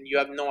just saying you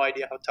have no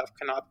idea how tough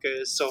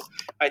Konopka is. So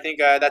I think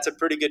that's a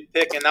pretty good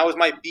pick, and that was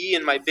my B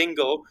in my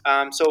bingo.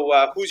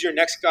 So who's your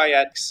next guy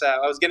at?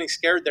 I was getting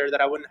scared there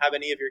that I wouldn't have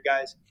any of your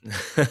guys.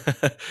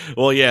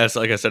 Well, yeah, it's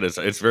like I said,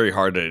 it's very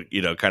hard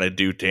to kind of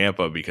do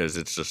Tampa because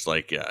it's just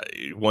like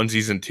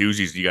onesies and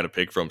twosies you got to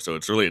pick from, so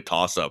it's really a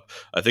toss up.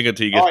 I think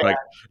until you get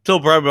till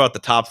probably about the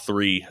top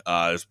three,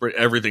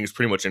 everything's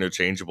pretty much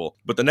interchangeable.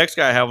 But the next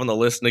guy I have on the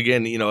list, and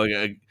again,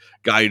 a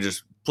guy who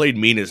just played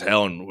mean as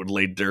hell and would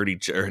lay dirty,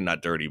 or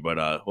not dirty, but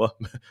well,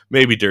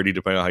 maybe dirty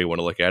depending on how you want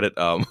to look at it.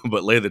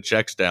 But lay the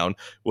checks down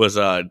was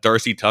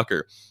Darcy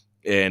Tucker,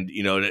 and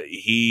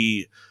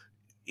he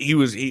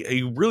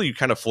really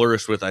kind of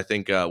flourished with, I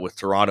think, with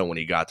Toronto when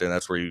he got there. And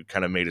that's where he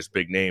kind of made his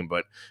big name.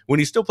 But when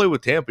he still played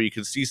with Tampa, you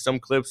can see some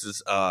clips.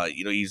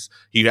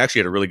 He actually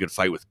had a really good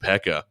fight with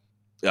Pekka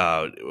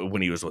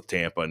when he was with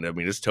Tampa, and I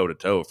mean, just toe to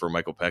toe for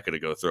Michael Pekka to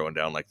go throwing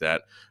down like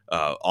that.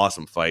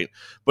 Awesome fight.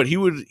 But he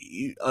would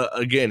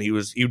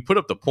put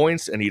up the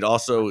points, and he'd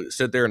also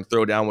sit there and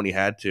throw down when he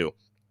had to.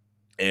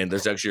 And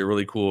there's actually a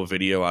really cool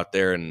video out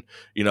there, and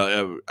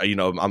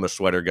I'm a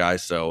sweater guy,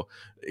 so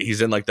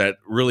he's in like that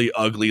really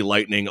ugly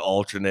Lightning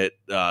alternate,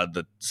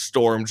 the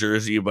Storm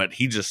jersey, but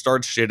he just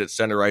starts shit at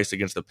center ice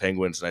against the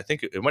Penguins, and I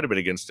think it might have been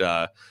against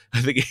I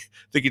think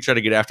he tried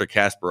to get after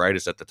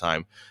Kasperitis at the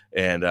time,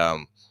 and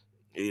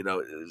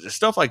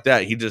stuff like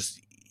that.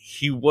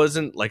 He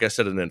wasn't, like I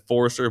said, an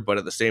enforcer, but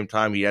at the same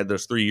time, he had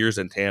those 3 years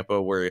in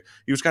Tampa where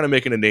he was kind of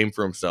making a name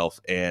for himself,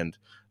 and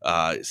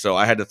so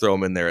I had to throw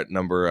him in there at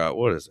number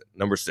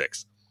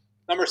 6.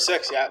 Number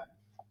 6, yeah.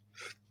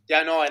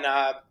 Yeah, no, and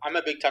I'm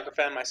a big Tucker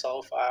fan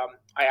myself.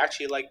 I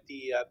actually like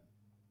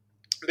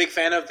big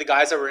fan of the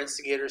guys that were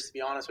instigators, to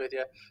be honest with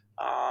you.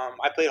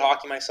 I played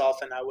hockey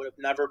myself, and I would have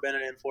never been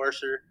an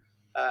enforcer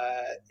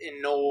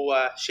in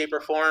no shape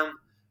or form.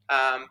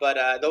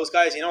 But those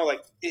guys,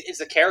 it's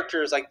the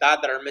characters like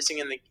that are missing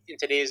in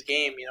today's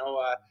game.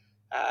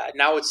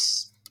 Now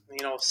it's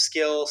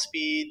skill,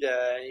 speed,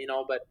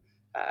 but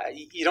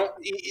you don't.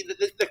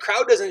 The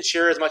crowd doesn't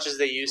cheer as much as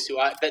they used to.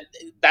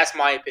 That's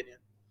my opinion.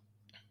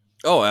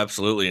 Oh,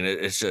 absolutely, and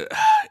it's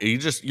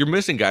you're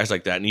missing guys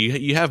like that, and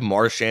you have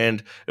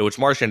Marchand, which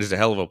Marchand is a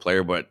hell of a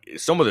player, but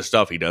some of the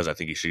stuff he does, I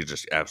think he should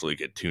just absolutely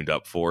get tuned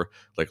up for,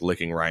 like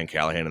licking Ryan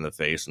Callahan in the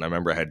face. And I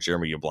remember I had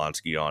Jeremy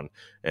Yablonski on,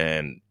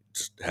 and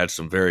just had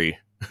some very,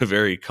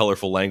 very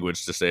colorful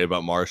language to say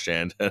about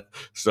Marchand.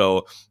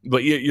 So,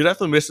 but you're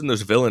definitely missing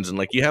those villains, and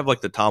like you have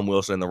like the Tom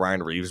Wilson and the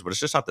Ryan Reeves, but it's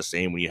just not the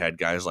same when you had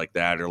guys like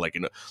that, or like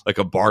like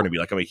a Barnaby.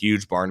 Like I'm a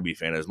huge Barnaby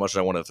fan. As much as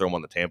I wanted to throw him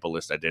on the Tampa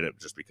list, I didn't,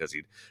 just because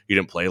he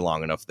didn't play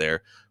long enough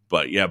there.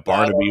 But yeah,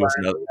 Barnaby was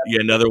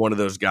another one of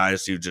those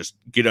guys who just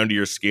get under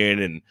your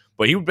skin,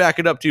 but he would back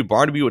it up too.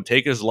 Barnaby would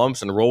take his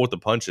lumps and roll with the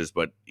punches,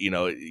 but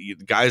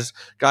guys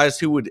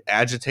who would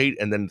agitate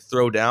and then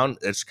throw down,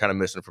 it's kind of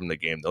missing from the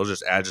game. They'll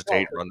just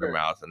agitate, run their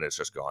mouth, and it's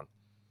just gone.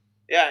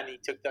 Yeah, and he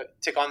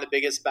took on the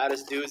biggest,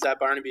 baddest dudes that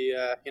Barnaby,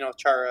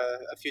 Chara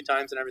a few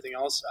times and everything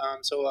else.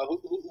 So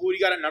who do you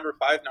got at number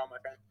 5 now, my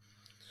friend?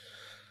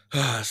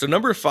 So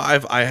number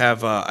 5, I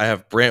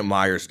have Brant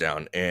Myers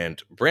down,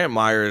 and Brant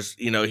Myers,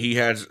 he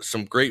had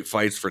some great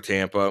fights for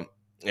Tampa,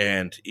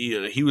 and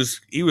he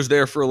was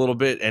there for a little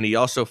bit, and he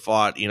also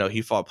fought,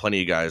 he fought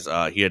plenty of guys.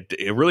 He had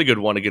a really good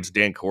one against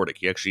Dan Kordic.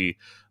 He actually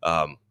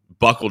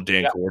buckled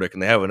Dan Kordic,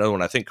 and they have another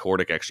one. I think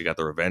Kordic actually got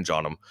the revenge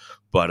on him,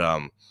 but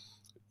and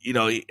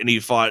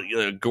he fought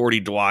Gordy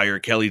Dwyer,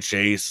 Kelly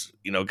Chase,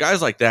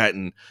 guys like that,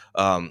 and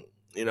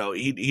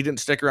he didn't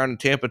stick around in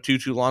Tampa too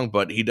long,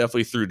 but he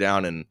definitely threw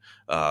down, and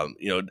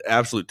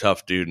absolute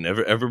tough dude. And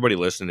everybody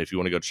listening, if you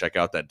want to go check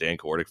out that Dan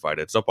Kordic fight,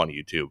 it's up on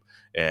YouTube.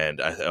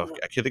 And I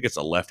think it's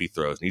a lefty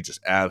throws, and he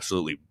just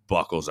absolutely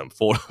buckles him,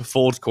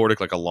 folds Kordic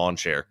like a lawn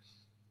chair.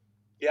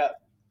 Yeah,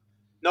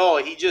 no,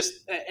 he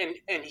just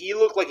and he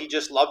looked like he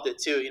just loved it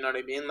too. You know what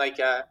I mean? Like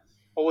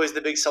always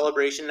the big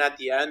celebration at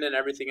the end and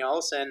everything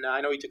else. And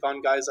I know he took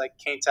on guys like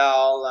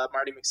Kaintal,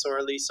 Marty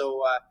McSorley.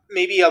 So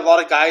maybe a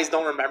lot of guys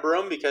don't remember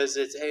him because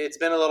it's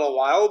been a little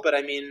while. But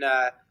I mean,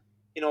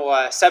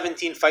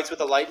 17 fights with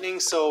the Lightning,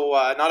 so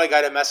not a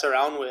guy to mess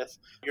around with.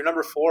 You're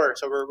number 4,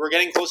 so we're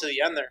getting close to the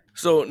end there.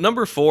 So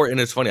number 4, and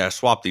it's funny, I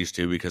swapped these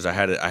two because I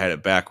had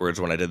it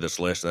backwards when I did this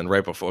list, and then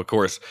right before, of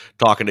course,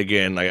 talking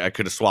again, I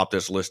could have swapped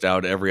this list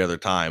out every other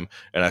time,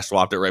 and I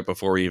swapped it right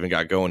before we even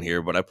got going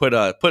here. But I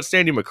put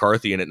Sandy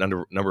McCarthy in at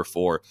number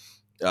 4.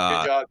 Good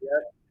job, yeah.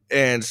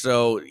 And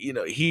so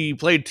he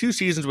played 2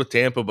 seasons with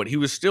Tampa, but he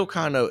was still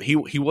kind of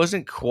he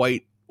wasn't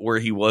quite where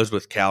he was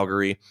with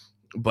Calgary.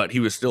 But he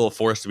was still a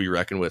force to be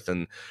reckoned with.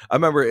 And I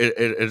remember it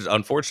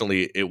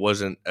unfortunately, it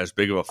wasn't as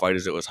big of a fight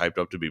as it was hyped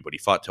up to be, but he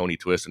fought Tony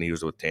Twist and he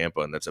was with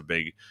Tampa. And that's a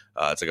big,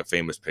 it's like a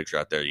famous picture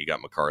out there. You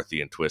got McCarthy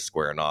and Twist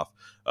squaring off.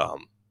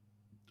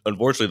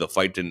 Unfortunately, the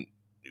fight didn't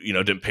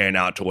pan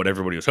out to what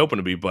everybody was hoping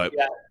to be, but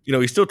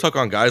he still took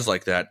on guys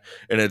like that.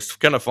 And it's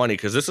kind of funny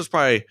because this is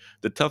probably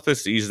the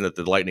toughest season that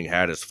the Lightning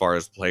had as far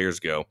as players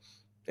go.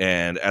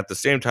 And at the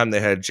same time,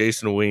 they had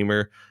Jason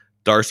Weimer,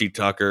 Darcy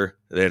Tucker,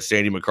 they had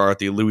Sandy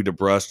McCarthy, Louis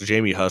DeBrusque,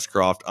 Jamie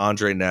Huscroft,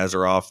 Andre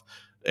Nazaroff,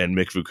 and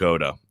Mick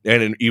Vukoda,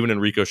 and even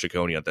Enrico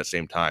Ciccone at that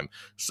same time.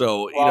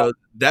 So Wow.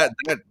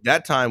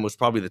 that time was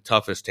probably the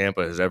toughest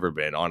Tampa has ever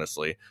been,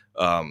 honestly.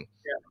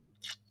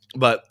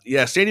 But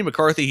yeah, Sandy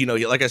McCarthy,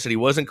 like I said, he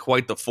wasn't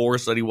quite the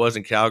force that he was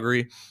in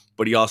Calgary,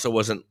 but he also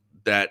wasn't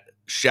that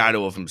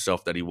shadow of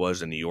himself that he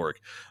was in New York.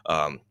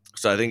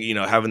 So I think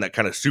having that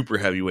kind of super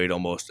heavyweight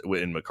almost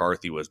in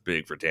McCarthy was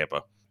big for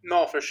Tampa.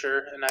 No, for sure.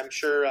 And I'm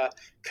sure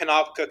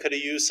Kanopka could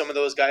have used some of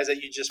those guys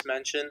that you just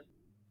mentioned.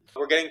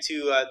 We're getting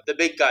to the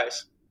big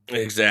guys.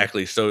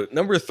 Exactly. So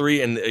number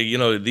 3, and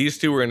these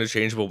two were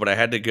interchangeable, but I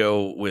had to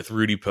go with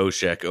Rudy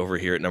Poshek over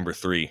here at number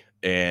 3.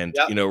 And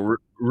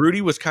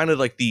Rudy was kind of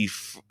like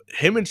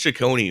him and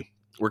Ciccone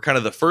were kind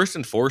of the first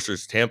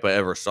enforcers Tampa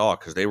ever saw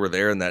because they were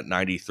there in that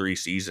 93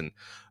 season.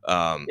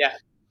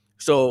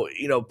 So,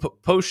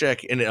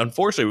 Poshek, and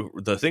unfortunately,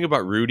 the thing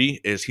about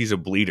Rudy is he's a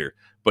bleeder,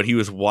 but he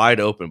was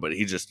wide open. But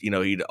he just,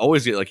 he'd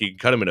always get, he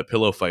could cut him in a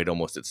pillow fight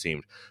almost, it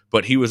seemed.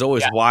 But he was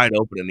always wide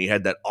open, and he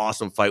had that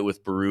awesome fight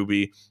with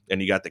Berube, and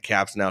you got the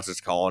Caps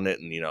announcers calling it,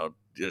 and,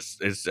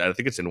 I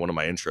think it's in one of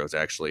my intros,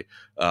 actually.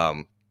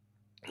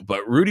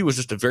 But Rudy was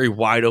just a very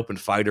wide open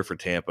fighter for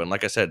Tampa. And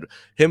like I said,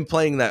 him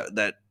playing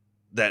that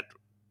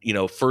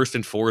first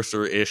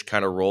enforcer-ish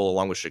kind of role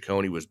along with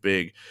Ciccone was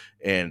big.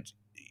 And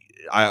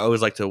I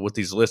always like to, with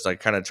these lists, I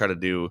kind of try to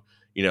do,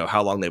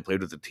 how long they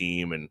played with the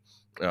team and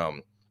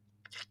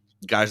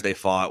guys they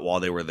fought while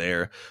they were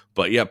there.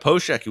 But yeah,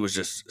 Poshek, he was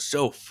just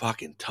so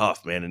fucking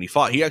tough, man. And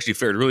he actually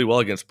fared really well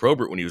against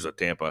Probert when he was at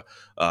Tampa.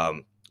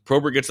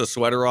 Probert gets the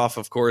sweater off,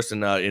 of course, in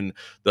the,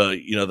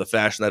 the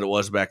fashion that it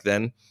was back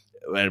then.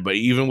 But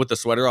even with the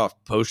sweater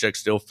off, Poshek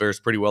still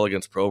fares pretty well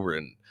against Probert.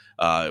 And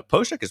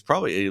Poshek is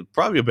probably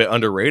a bit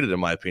underrated in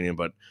my opinion,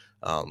 but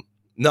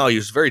no, he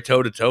was very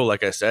toe-to-toe,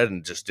 like I said,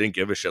 and just didn't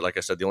give a shit. Like I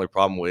said, the only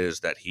problem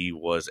was that he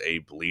was a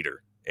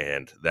bleeder,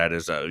 and that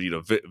is,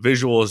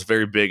 visual is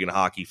very big in a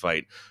hockey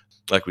fight,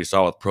 like we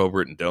saw with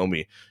Probert and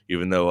Domi.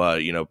 Even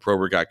though,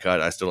 Probert got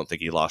cut, I still don't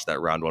think he lost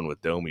that round 1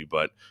 with Domi,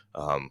 but,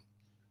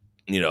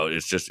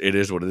 it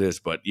is what it is.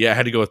 But, yeah, I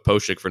had to go with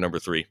Poshek for number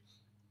 3.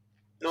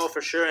 No,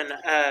 for sure. And,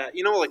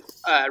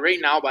 right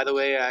now, by the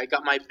way, I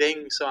got my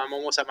Bing, so I'm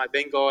almost at my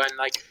bingo, and,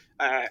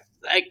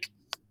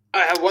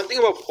 one thing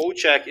about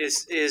Pochek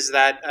is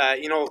that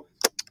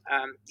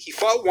he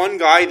fought one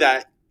guy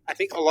that I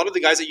think a lot of the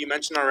guys that you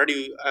mentioned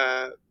already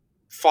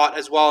fought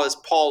as well as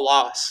Paul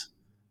Loss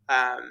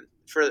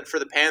for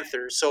the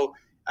Panthers. So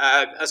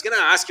I was going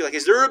to ask you,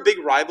 is there a big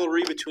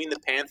rivalry between the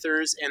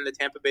Panthers and the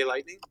Tampa Bay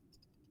Lightning?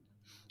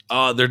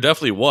 There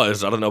definitely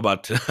was. I don't know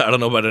about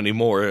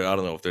anymore. I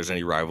don't know if there's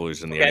any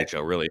rivalries in the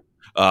NHL really.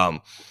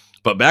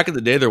 But back in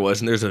the day, there was,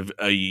 and there's a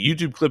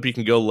YouTube clip you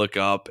can go look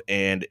up,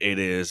 and it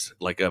is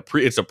like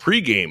it's a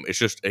pregame. It's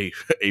just a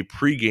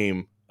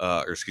preseason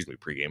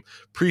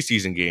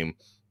game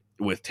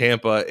with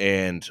Tampa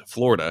and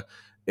Florida,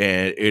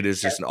 and it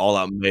is just an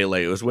all-out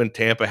melee. It was when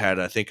Tampa had,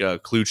 I think,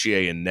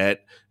 Cloutier in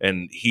net,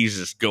 and he's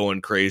just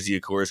going crazy,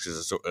 of course,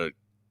 because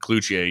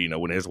Cloutier,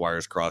 when his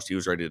wires crossed, he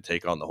was ready to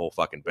take on the whole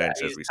fucking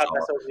bench, as we saw.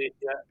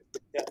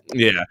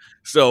 Yeah.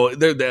 So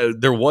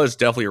there was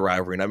definitely a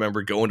rivalry, and I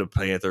remember going to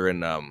Panther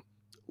and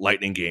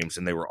Lightning games,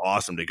 and they were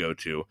awesome to go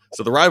to.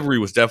 So the rivalry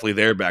was definitely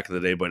there back in the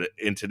day, but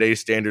in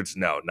today's standards,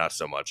 no, not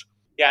so much.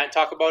 Yeah, and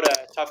talk about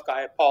a tough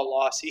guy, Paul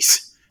Loss.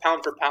 He's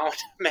pound for pound,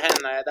 man.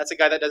 That's a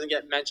guy that doesn't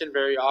get mentioned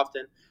very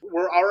often.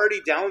 We're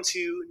already down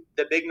to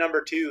the big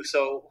number 2.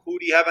 So who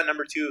do you have at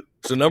number 2?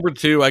 So number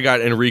 2, I got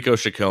Enrico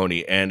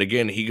Ciccone, and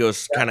again, he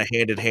goes kind of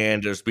hand in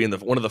hand as being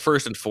one of the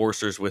first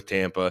enforcers with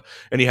Tampa.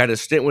 And he had a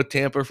stint with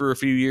Tampa for a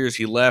few years.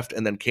 He left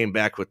and then came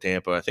back with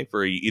Tampa, I think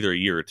for either a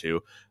year or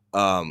two.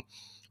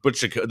 But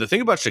the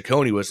thing about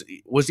Ciccone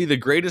was he the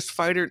greatest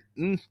fighter?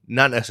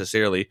 Not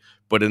necessarily,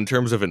 but in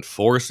terms of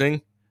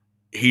enforcing,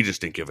 he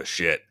just didn't give a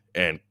shit.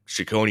 and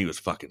Ciccone was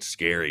fucking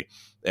scary.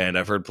 And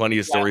I've heard plenty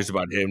of stories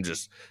about him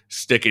just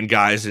sticking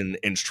guys in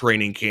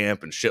training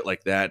camp and shit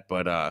like that.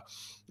 But,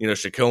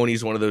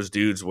 Ciccone's one of those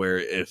dudes where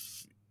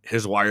if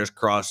his wires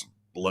cross,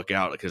 look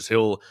out, because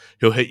he'll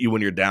hit you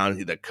when you're down.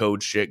 The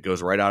code shit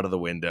goes right out of the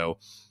window.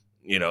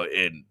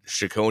 And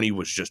Ciccone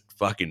was just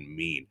fucking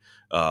mean,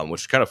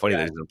 which is kind of funny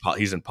that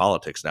he's in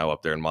politics now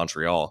up there in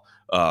Montreal.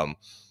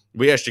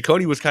 But yeah,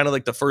 Ciccone was kind of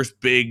like the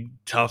first big,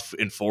 tough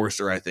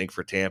enforcer, I think,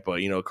 for Tampa.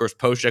 Of course,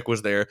 Poshek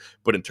was there,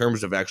 but in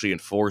terms of actually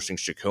enforcing,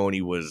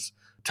 Ciccone was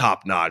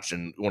top notch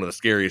and one of the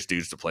scariest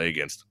dudes to play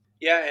against.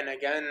 Yeah, and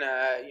again,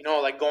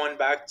 like going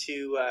back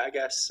to,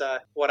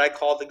 what I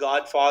call the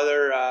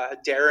Godfather,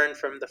 Darren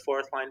from the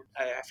Fourth Line.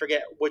 I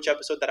forget which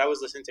episode that I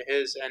was listening to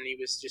his, and he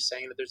was just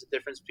saying that there's a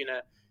difference between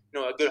a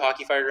good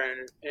hockey fighter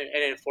and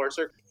an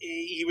enforcer.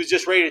 He was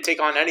just ready to take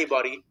on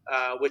anybody,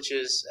 which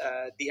is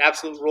the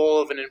absolute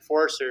role of an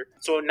enforcer.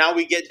 So now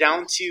we get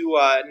down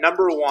to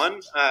number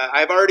one.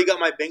 I've already got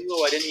my bingo.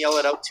 I didn't yell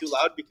it out too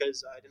loud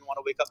because I didn't want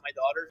to wake up my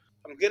daughter.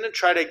 I'm going to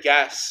try to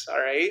guess, all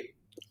right?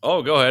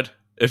 Oh, go ahead.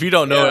 If you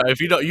don't know it,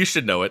 you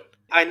should know it.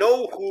 I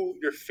know who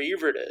your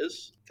favorite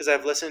is because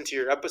I've listened to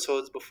your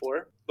episodes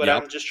before, but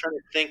I'm just trying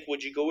to think,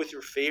 would you go with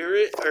your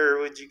favorite or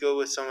would you go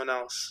with someone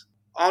else?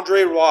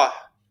 Andre Roy.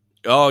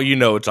 Oh,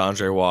 it's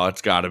Andre Roy.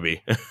 It's got to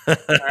be. All right,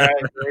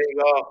 there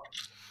you go.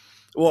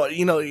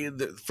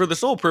 Well, for the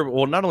sole purpose,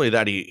 not only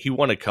that, he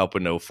won a cup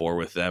in 04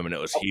 with them, and it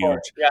was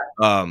huge.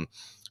 Yeah.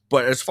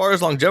 But as far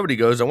as longevity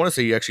goes, I want to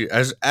say he actually,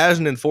 as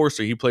an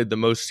enforcer, he played the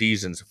most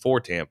seasons for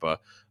Tampa.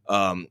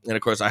 And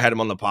of course, I had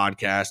him on the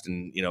podcast,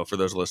 and for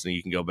those listening,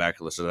 you can go back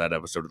and listen to that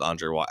episode with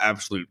Andre Roy.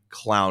 Absolute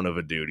clown of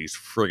a dude. He's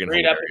friggin'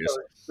 hilarious.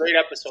 Great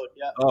episode,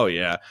 yeah. Oh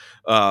yeah.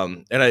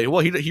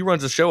 He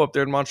runs a show up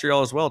there in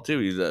Montreal as well too.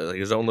 He's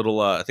his own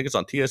little. I think it's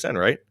on TSN,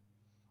 right?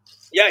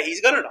 Yeah,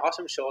 he's got an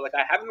awesome show. Like,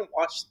 I haven't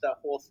watched the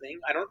whole thing.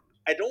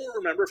 I don't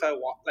remember if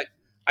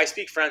I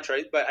speak French,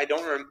 right? But I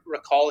don't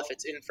recall if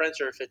it's in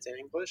French or if it's in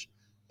English.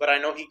 But I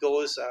know he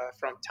goes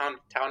from town to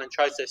town and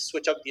tries to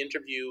switch up the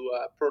interview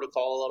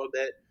protocol a little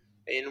bit,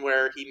 in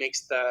where he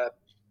makes the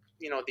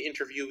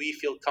interviewee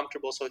feel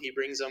comfortable. So he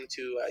brings them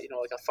to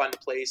like a fun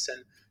place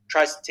and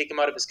tries to take him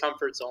out of his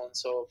comfort zone.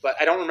 So, but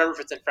I don't remember if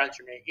it's in French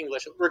or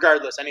English.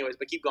 Regardless, anyways.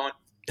 But keep going.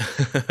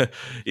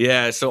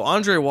 Yeah, so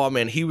Andre Roy,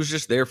 man, he was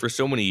just there for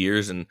so many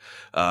years, and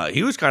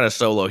he was kind of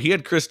solo. He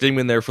had Chris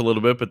Dingman there for a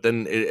little bit, but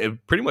then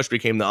it pretty much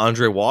became the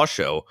Andre Roy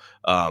show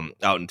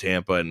out in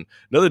Tampa. And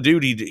another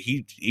dude,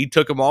 he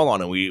took them all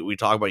on, and we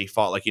talk about he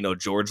fought like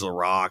George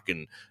LaRock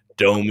and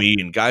Domi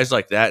and guys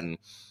like that, and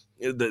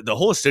the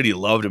whole city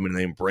loved him and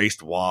they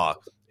embraced Roy.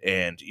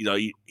 And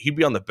he'd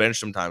be on the bench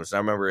sometimes. And I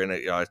remember, and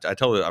I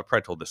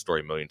probably told this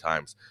story a million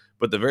times.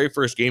 But the very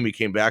first game he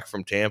came back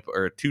from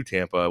Tampa to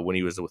Tampa when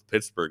he was with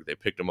Pittsburgh, they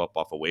picked him up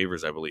off of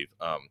waivers, I believe.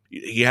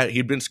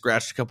 He'd been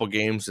scratched a couple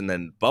games, and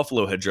then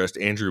Buffalo had dressed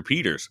Andrew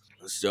Peters.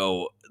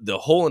 So the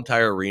whole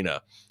entire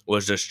arena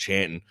was just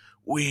chanting,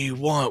 "We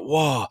want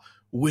Roy,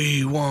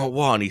 we want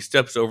Roy," and he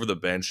steps over the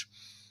bench.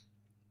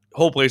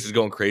 Whole place is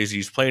going crazy.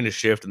 He's playing his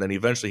shift, and then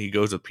eventually he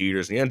goes with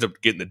Peters, and he ends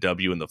up getting the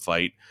W in the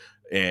fight.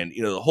 And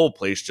the whole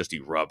place just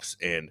erupts.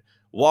 And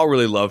Wall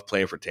really loved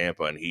playing for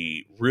Tampa, and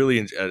he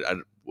really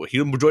he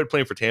enjoyed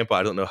playing for Tampa.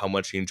 I don't know how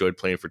much he enjoyed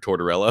playing for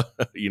Tortorella,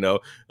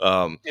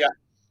 Yeah.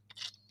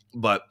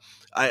 But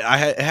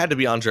I had to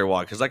be Andre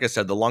Roy because, like I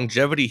said, the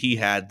longevity he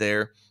had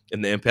there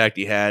and the impact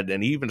he had,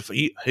 and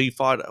he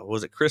fought,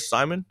 was it Chris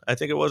Simon? I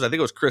think it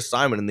was Chris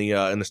Simon in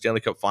the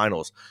Stanley Cup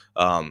Finals.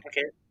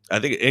 Okay. I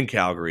think in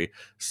Calgary.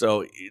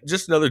 So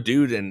just another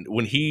dude, and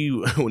when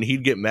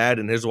he'd get mad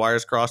and his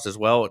wires crossed as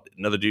well,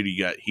 another dude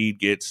he'd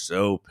get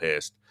so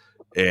pissed,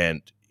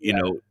 and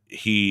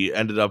he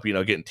ended up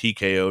getting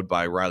TKO'd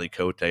by Riley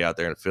Cote out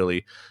there in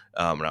Philly.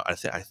 And I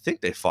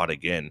think they fought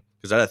again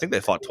because I think they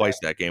fought twice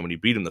that game when he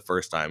beat him the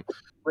first time.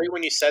 Right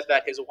when you said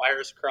that his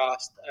wires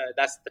crossed,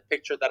 that's the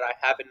picture that I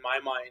have in my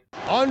mind.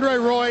 Andre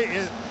Roy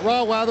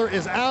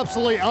is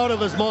absolutely out of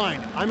his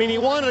mind. I mean, he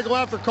wanted to go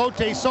after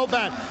Cote so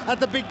bad.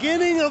 At the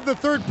beginning of the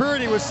third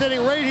period, he was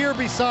sitting right here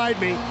beside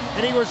me,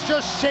 and he was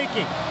just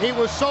shaking. He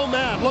was so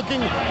mad,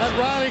 looking at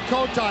Riley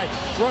Cote.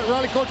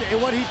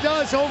 And what he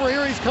does over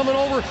here, he's coming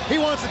over, he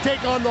wants to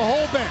take on the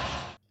whole bench.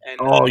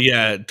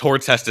 And,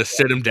 Torts has to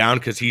sit him down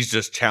because he's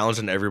just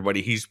challenging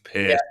everybody. He's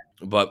pissed. Yeah.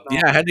 But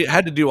I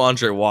had to do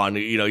Andre Roy. And,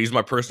 he's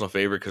my personal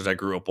favorite because I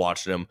grew up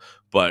watching him.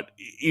 But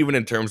even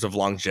in terms of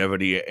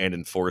longevity and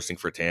enforcing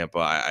for Tampa,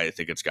 I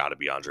think it's got to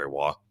be Andre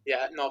Roy.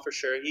 Yeah, no, for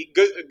sure. A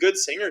good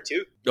singer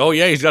too. Oh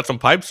yeah, he's got some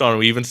pipes on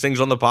him. He even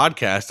sings on the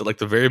podcast at like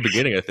the very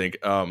beginning, I think.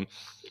 And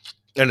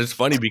it's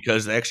funny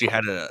because they actually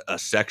had a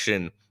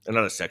section,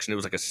 not a section. It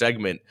was like a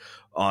segment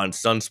on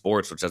Sun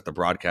Sports, which has the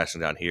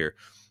broadcasting down here.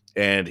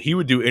 And he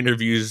would do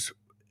interviews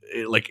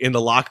like in the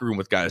locker room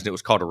with guys, and it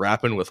was called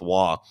Rapping with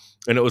Roy.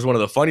 And it was one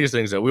of the funniest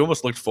things that we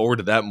almost looked forward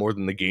to that more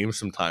than the game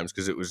sometimes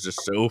because it was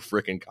just so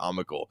freaking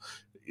comical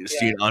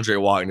seeing Andre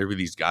Roy interview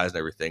these guys and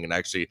everything. And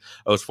actually,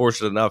 I was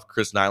fortunate enough,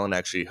 Chris Nyland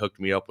actually hooked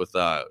me up with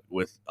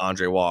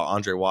Andre Roy.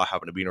 Andre Roy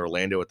happened to be in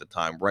Orlando at the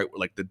time, right?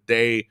 Like the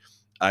day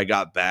I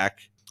got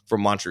back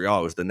from Montreal,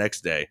 it was the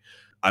next day,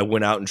 I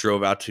went out and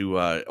drove out to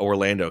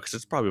Orlando because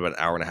it's probably about an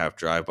hour and a half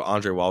drive. But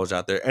Andre Wall was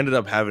out there, ended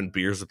up having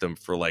beers with him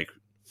for like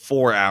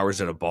 4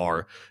 hours in a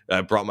bar.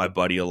 I brought my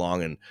buddy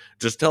along and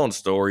just telling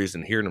stories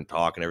and hearing him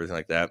talk and everything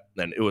like that.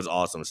 And it was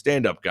awesome.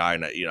 Stand-up guy.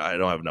 And I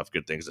don't have enough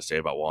good things to say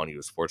about Wall. And he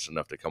was fortunate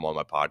enough to come on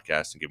my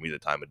podcast and give me the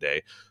time of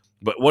day.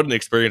 But what an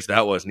experience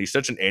that was. And he's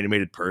such an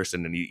animated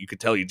person. And you could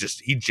tell he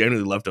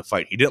genuinely loved to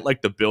fight. He didn't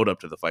like the build up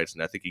to the fights.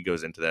 And I think he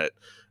goes into that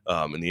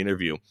in the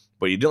interview.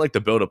 But he didn't like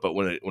the build up. But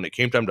when it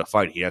came time to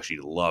fight, he actually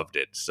loved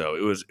it. So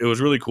it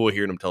was really cool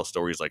hearing him tell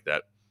stories like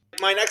that.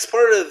 My next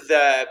part of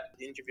the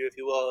interview, if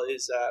you will,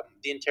 is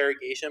the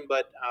interrogation.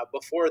 But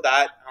before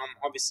that,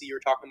 obviously you were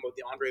talking about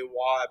the Andre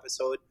Waugh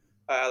episode.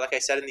 Like I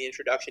said in the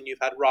introduction, you've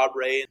had Rob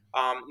Ray.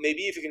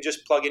 Maybe if you can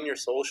just plug in your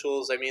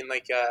socials, I mean,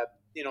 like,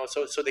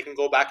 so they can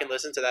go back and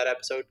listen to that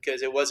episode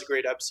because it was a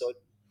great episode.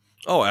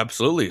 Oh,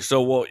 absolutely. So,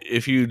 well,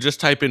 if you just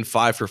type in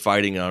 5 for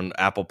Fighting on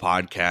Apple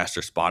Podcasts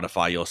or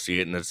Spotify, you'll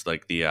see it. And it's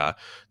like the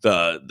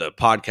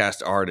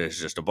podcast art is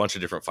just a bunch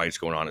of different fights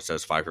going on. It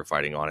says 5 for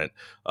Fighting on it.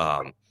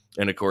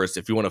 And of course,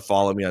 if you want to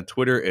follow me on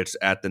Twitter, it's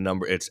at the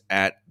number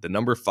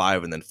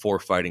 5 and then 4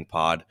 Fighting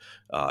Pod.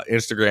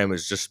 Instagram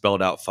is just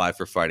spelled out 5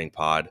 for Fighting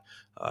Pod.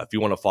 If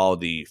you want to follow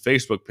the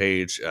Facebook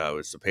page,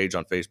 it's a page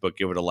on Facebook.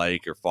 Give it a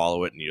like or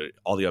follow it, and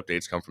all the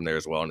updates come from there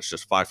as well. And it's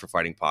just 5 for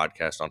Fighting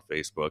Podcast on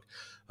Facebook.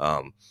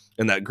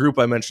 And that group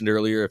I mentioned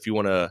earlier, if you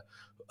want to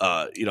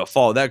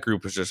follow that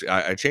group, is just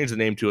I changed the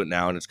name to it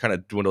now, and it's kind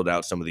of dwindled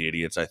out some of the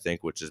idiots, I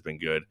think, which has been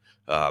good.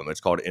 It's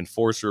called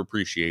Enforcer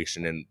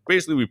Appreciation, and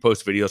basically we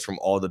post videos from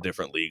all the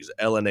different leagues: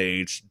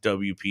 LNH,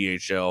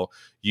 WPHL,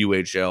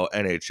 UHL,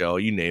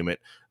 NHL, you name it.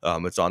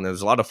 It's on there.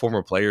 There's a lot of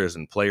former players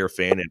and player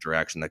fan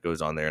interaction that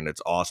goes on there, and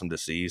it's awesome to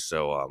see.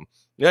 So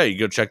yeah, you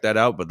go check that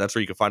out. But that's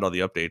where you can find all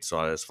the updates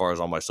as far as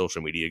all my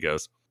social media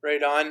goes.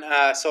 Right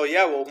on. So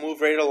yeah, we'll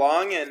move right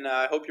along, and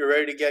I hope you're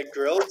ready to get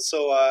grilled.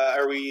 So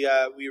are we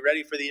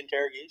ready for the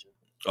interrogation?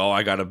 Oh,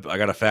 I got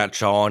a fat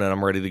chaw on, and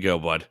I'm ready to go,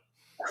 bud.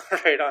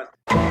 Right on.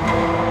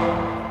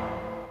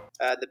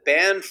 The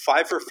band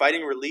 5 for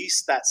Fighting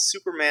released that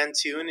Superman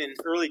tune in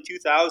early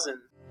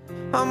 2000.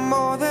 I'm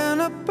more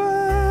than a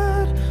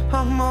bird,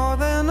 I'm more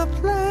than a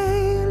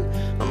plane,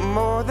 I'm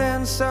more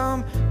than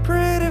some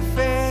pretty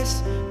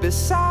face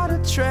beside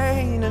a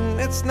train, and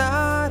it's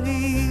not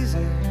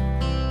easy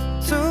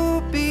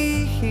to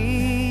be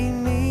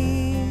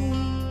me.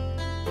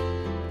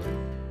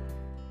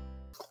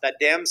 That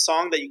damn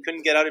song that you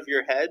couldn't get out of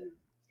your head.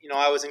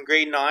 I was in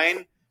grade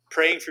 9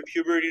 praying for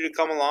puberty to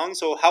come along.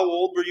 So how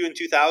old were you in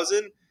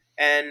 2000?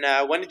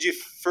 And when did you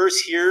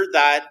first hear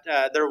that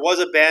there was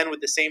a band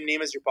with the same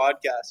name as your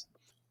podcast?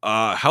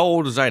 How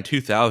old was I in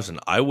 2000?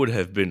 I would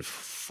have been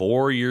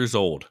 4 years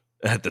old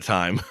at the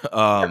time.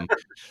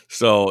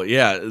 So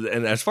yeah,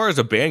 and as far as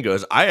the band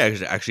goes, I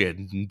actually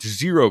had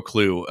zero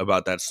clue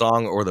about that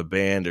song or the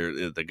band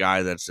or the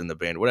guy that's in the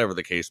band, whatever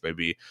the case may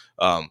be.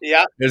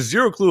 There's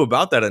zero clue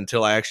about that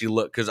until I actually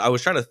looked, because I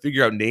was trying to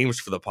figure out names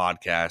for the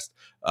podcast.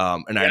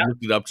 And I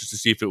looked it up just to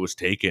see if it was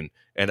taken.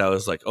 And I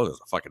was like, oh, there's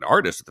a fucking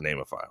artist with the name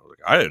of it.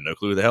 I had no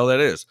clue who the hell that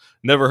is.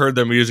 Never heard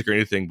their music or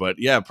anything. But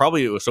yeah,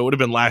 probably it would have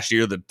been last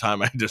year the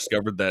time I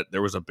discovered that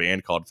there was a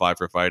band called 5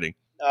 for Fighting.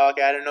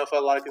 Okay, I don't know if a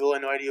lot of people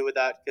had no idea with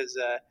that, because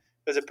it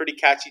was a pretty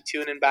catchy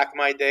tune in back in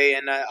my day.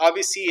 And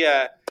obviously,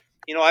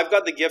 I've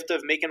got the gift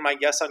of making my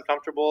guests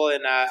uncomfortable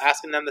and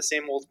asking them the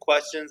same old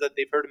questions that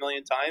they've heard a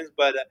million times.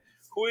 But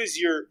who is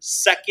your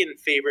second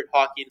favorite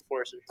hockey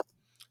enforcer?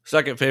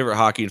 Second favorite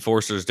hockey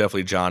enforcer is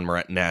definitely John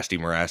Nasty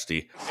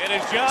Morasti. It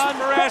is John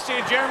Morasti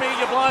and Jeremy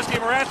Yablonski.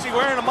 Morasti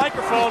wearing a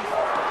microphone.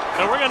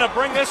 So we're going to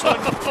bring this one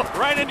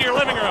right into your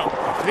living room.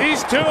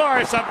 These two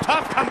are some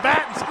tough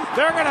combatants.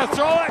 They're going to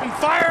throw it and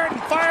fire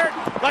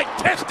it like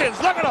pistons.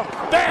 Look at them.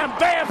 Bam,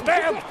 bam,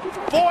 bam.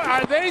 Boy,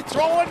 are they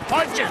throwing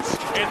punches.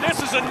 And this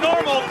is a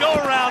normal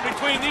go-around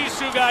between these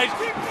two guys.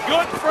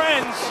 Good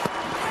friends,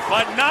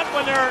 but not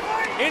when they're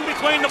in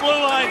between the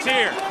blue lines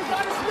here.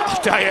 I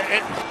tell you,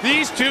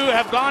 these two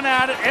have gone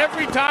at it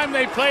every time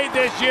they played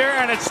this year,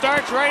 and it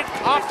starts right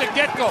off the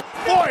get-go.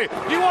 Boy,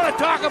 you want to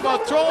talk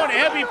about throwing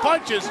heavy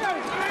punches.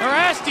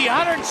 Morasti,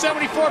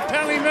 174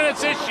 penalty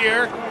minutes this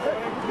year,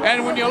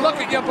 and when you look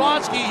at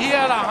Yablonski, he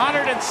had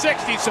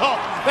 160, so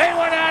they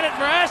went at it.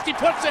 Morasti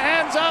puts the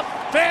hands up.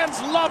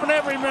 Fans loving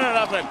every minute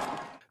of it.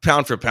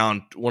 Pound for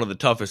pound, one of the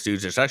toughest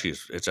dudes.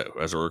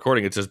 As we're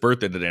recording, it's his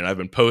birthday today, and I've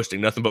been posting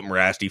nothing but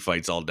Morasti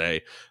fights all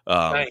day.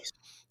 Nice.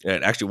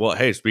 And actually, well,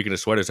 hey, speaking of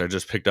sweaters, I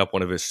just picked up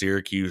one of his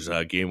Syracuse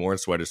game-worn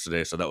sweaters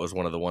today, so that was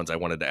one of the ones I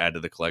wanted to add to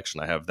the collection.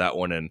 I have that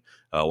one and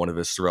one of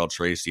his Sorrel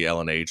Tracy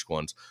LNH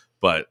ones.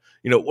 But,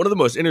 one of the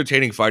most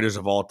entertaining fighters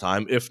of all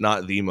time, if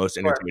not the most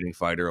entertaining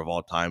fighter of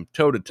all time,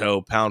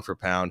 toe-to-toe, pound for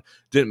pound,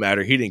 didn't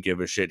matter. He didn't give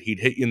a shit. He'd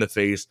hit you in the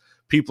face.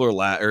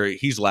 People are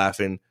he's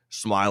laughing,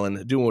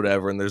 smiling, doing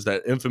whatever. And there's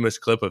that infamous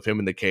clip of him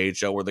in the cage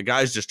show where the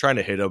guy's just trying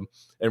to hit him,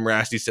 and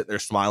Morasti's sitting there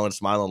smiling,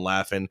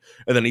 laughing.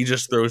 And then he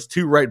just throws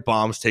 2 right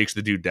bombs, takes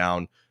the dude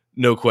down.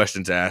 No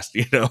questions asked,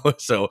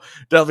 So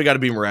definitely got to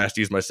be Morasti.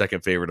 He's my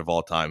second favorite of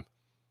all time.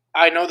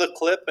 I know the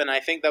clip, and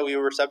I think that we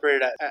were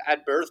separated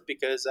at birth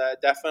because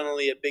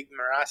definitely a big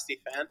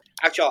Morasti fan.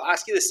 Actually, I'll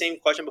ask you the same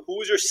question, but who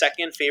was your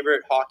second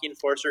favorite hockey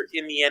enforcer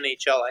in the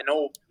NHL? I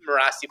know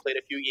Morasti played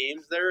a few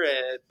games there,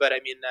 but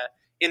I mean,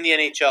 in the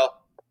NHL.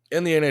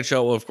 In the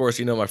NHL, well, of course,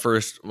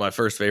 my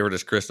first favorite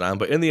is Chris Nine,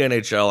 but in the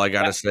NHL, I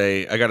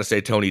gotta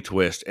say Tony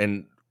Twist,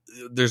 and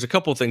there's a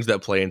couple things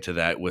that play into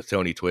that with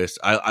Tony Twist.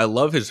 I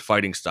love his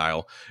fighting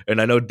style,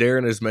 and I know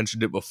Darren has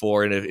mentioned it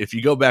before. And if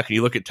you go back and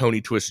you look at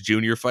Tony Twist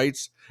Jr.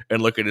 fights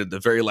and look at it, the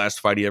very last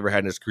fight he ever had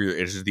in his career,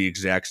 it is the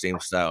exact same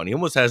style, and he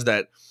almost has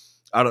that.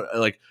 I don't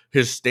like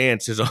his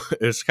stance is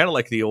it's kind of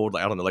like the old,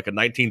 I don't know, like a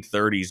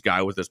 1930s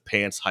guy with his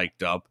pants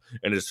hiked up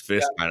and his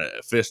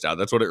fist out.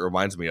 That's what it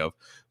reminds me of,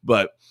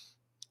 but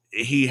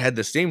he had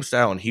the same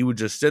style, and he would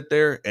just sit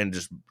there and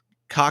just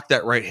cock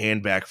that right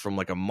hand back from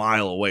like a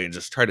mile away and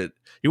just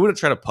he wouldn't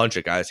try to punch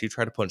at guys. He'd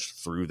try to punch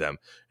through them.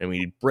 I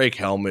mean, he'd break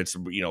helmets.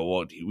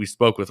 We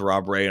spoke with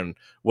Rob Ray on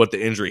what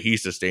the injury he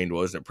sustained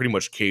was, and it pretty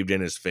much caved in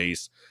his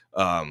face.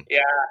 Yeah.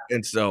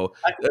 And so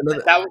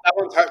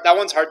that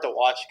one's hard to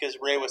watch because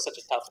Ray was such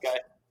a tough guy.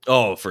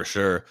 Oh, for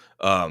sure.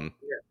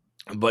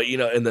 But,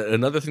 and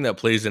another thing that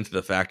plays into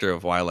the factor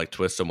of why I like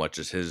Twist so much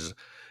is his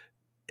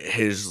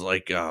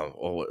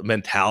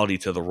mentality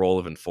to the role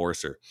of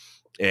enforcer.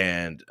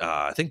 And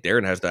I think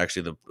Darren has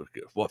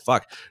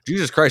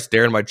Jesus Christ,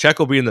 Darren, my check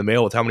will be in the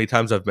mail with how many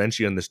times I've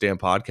mentioned you in this damn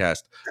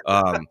podcast.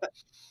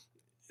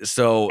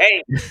 So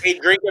hey,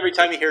 drink every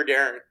time you hear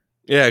Darren.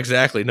 Yeah,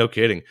 exactly. No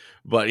kidding.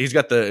 But it's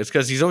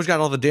because he's always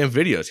got all the damn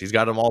videos. He's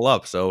got them all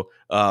up. So,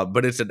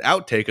 but it's an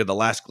outtake of The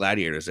Last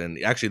Gladiators.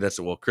 And actually that's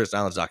Chris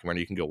Allen's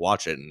documentary. You can go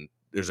watch it. And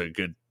there's a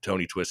good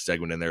Tony Twist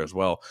segment in there as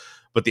well.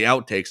 But the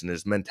outtakes and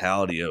his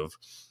mentality of,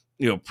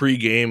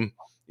 pregame,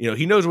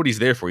 he knows what he's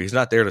there for. He's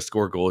not there to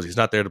score goals. He's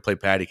not there to play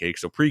patty cake.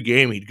 So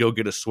pregame, he'd go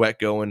get a sweat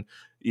going,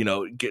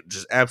 get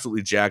just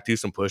absolutely jacked, do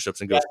some push-ups,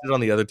 and go sit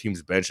on the other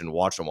team's bench and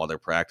watch them while they're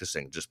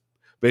practicing. Just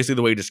basically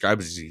the way he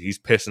describes it is he's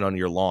pissing on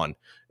your lawn.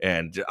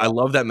 And I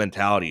love that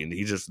mentality. And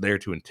he's just there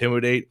to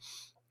intimidate.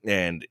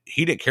 And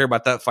he didn't care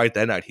about that fight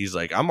that night. He's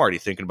like, I'm already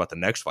thinking about the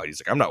next fight.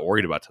 He's like, I'm not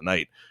worried about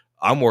tonight.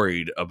 I'm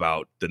worried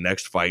about the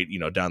next fight,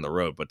 down the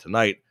road. But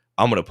tonight,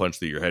 I'm going to punch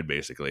through your head,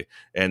 basically.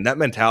 And that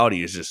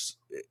mentality is just,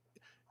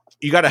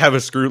 you got to have a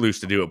screw loose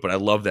to do it. But I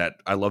love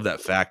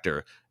that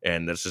factor.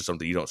 And that's just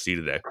something you don't see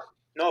today.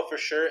 No, for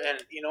sure. And,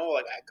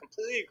 I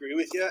completely agree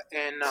with you.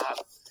 And,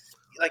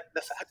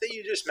 the fact that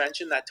you just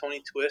mentioned that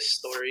Tony Twist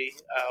story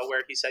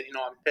where he said,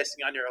 I'm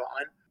pissing on your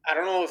lawn. I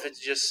don't know if it's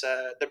just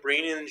the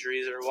brain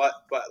injuries or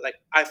what, but,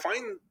 I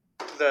find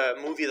the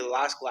movie The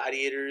Last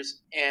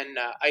Gladiators and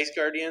Ice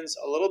Guardians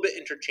a little bit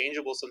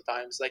interchangeable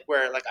sometimes,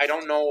 where I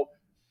don't know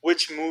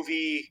which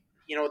movie,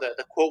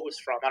 the quote was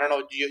from. I don't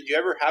know. Do you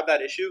ever have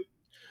that issue?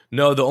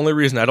 No, the only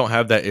reason I don't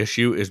have that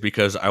issue is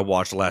because I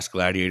watched Last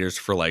Gladiators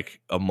for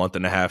a month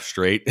and a half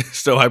straight.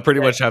 So I pretty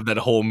much have that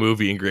whole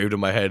movie engraved in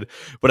my head.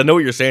 But I know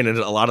what you're saying. And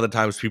a lot of the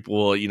times people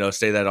will,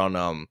 say that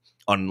on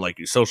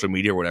social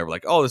media or whatever,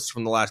 oh, this is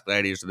from The Last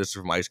Gladiators or this is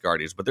from Ice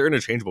Guardians. But they're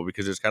interchangeable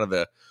because it's kind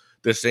of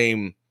the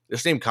same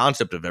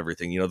concept of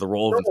everything, the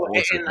role of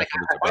enforcer. I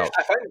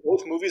find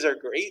both movies are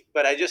great,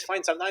 but I just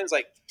find sometimes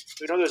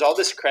there's all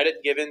this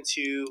credit given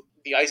to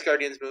the Ice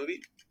Guardians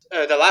movie.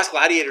 The Last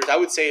Gladiators, I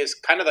would say, is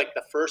kind of the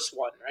first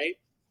one, right?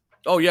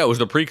 Oh yeah, it was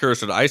the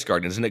precursor to Ice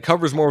Guardians, and it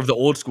covers more of the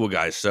old school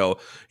guys. So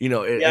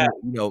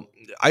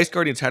Ice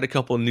Guardians had a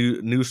couple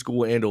new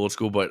school and old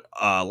school, but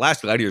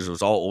Last Gladiators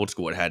was all old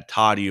school. It had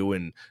Todd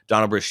Ewan,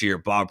 Donald Brashear,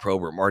 Bob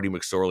Probert, Marty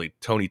McSorley,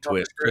 Tony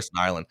Twist, Chris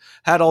Nyland,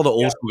 had all the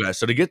old school guys.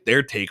 So to get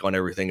their take on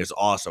everything is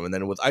awesome. And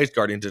then with Ice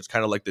Guardians, it's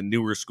kind of the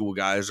newer school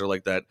guys, or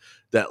that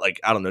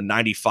I don't know,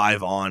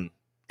 95 on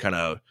kind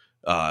of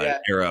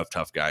era of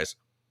tough guys.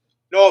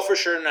 No, for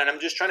sure, and I'm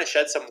just trying to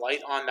shed some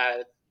light on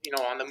that,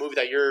 on the movie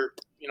that you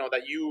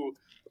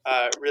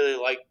really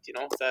liked,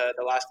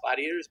 the Last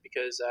Gladiators,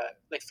 because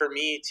for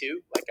me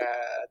too,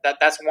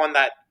 that's one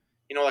that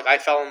I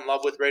fell in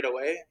love with right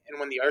away. And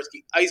when the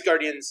Ice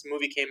Guardians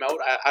movie came out,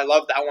 I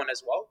loved that one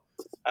as well.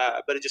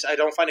 But I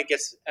don't find it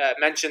gets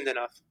mentioned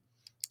enough.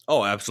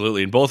 Oh,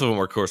 absolutely, and both of them,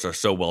 of course, are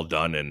so well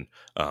done, and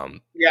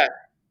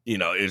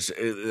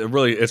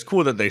it's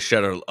cool that they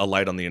shed a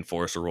light on the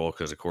enforcer role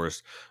because, of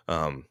course,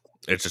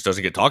 it just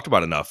doesn't get talked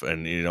about enough.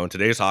 And, in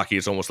today's hockey,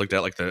 it's almost looked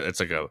at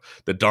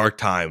the dark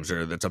times,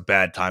 or that's a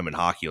bad time in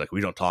hockey. We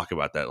don't talk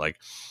about that.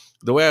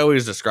 The way I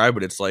always describe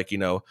it, it's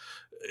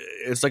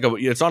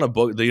it's on a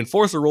book. The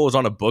enforcer role is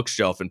on a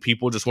bookshelf, and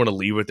people just want to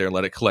leave it there and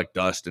let it collect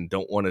dust and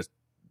don't want to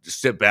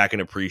sit back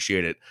and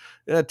appreciate it.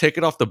 Take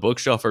it off the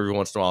bookshelf every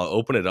once in a while,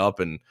 open it up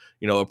and,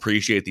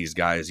 appreciate these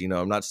guys.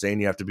 I'm not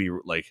saying you have to be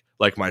like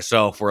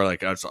myself where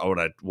that's what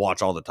I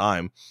watch all the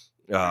time.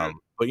 But,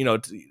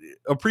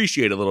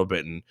 appreciate a little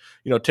bit and,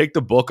 take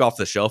the book off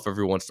the shelf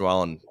every once in a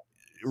while and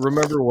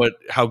remember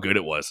how good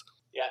it was.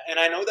 Yeah. And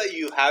I know that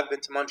you have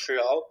been to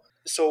Montreal.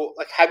 So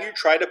have you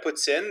tried to put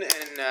sin,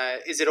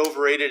 and is it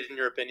overrated in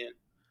your opinion?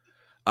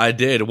 I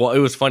did. Well, it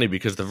was funny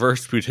because the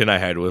first poutine I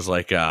had was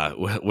like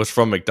was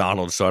from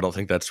McDonald's, so I don't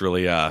think that's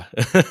really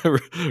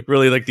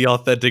really like the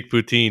authentic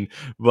poutine.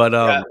 But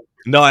Yeah.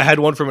 no, I had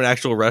one from an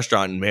actual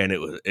restaurant, and man,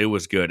 it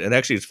was good. And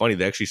actually, it's funny,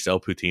 they actually sell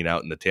poutine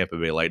out in the Tampa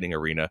Bay Lightning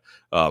Arena.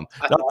 That's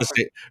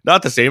awesome.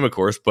 Not the same, of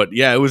course, but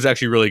yeah, it was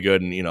actually really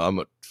good. And I'm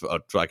a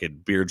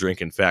fucking beer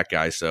drinking fat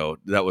guy, so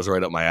that was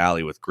right up my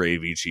alley with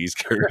gravy, cheese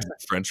curds, and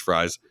French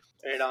fries.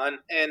 Right on.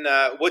 And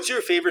what's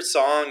your favorite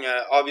song?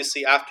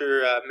 Obviously,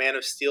 after Man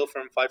of Steel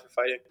from Fight for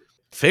Fighting.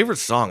 Favorite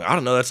song? I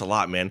don't know. That's a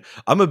lot, man.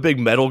 I'm a big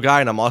metal guy,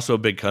 and I'm also a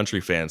big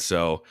country fan.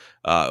 So,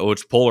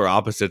 it's polar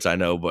opposites, I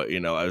know. But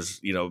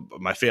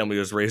my family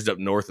was raised up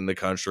north in the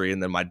country,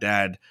 and then my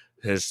dad,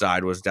 his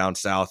side was down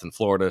south in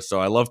Florida. So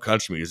I love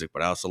country music,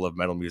 but I also love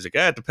metal music.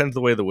 It depends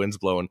the way the wind's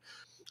blowing.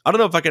 I don't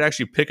know if I could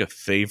actually pick a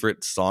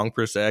favorite song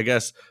per se. I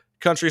guess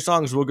country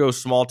songs will go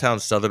 "Small Town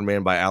Southern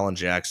Man" by Alan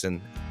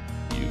Jackson.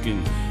 You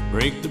can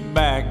break the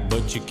back,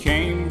 but you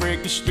can't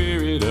break the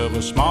spirit of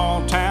a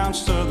small town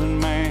southern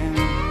man.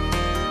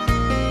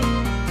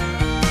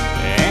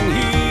 And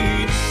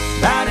he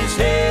bowed his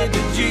head to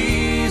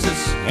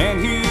Jesus,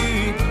 and he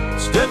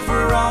stood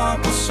for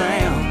Uncle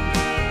Sam,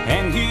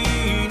 and he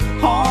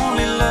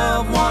only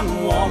loved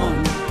one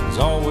woman, was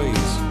always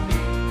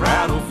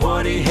proud of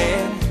what he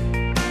had.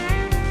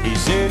 He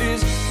said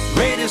his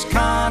greatest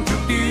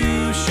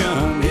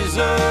contribution is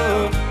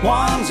the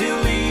ones he'll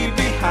leave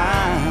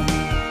behind,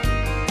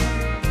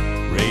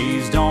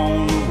 raised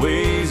on the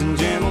ways and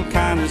gentle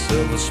kindness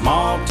of a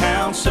small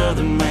town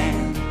southern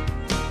man.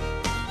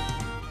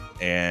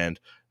 And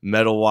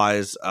metal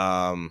wise,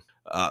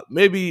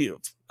 maybe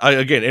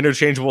again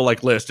interchangeable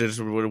like list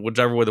is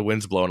whichever way the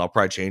wind's blowing. I'll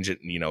probably change it,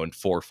 in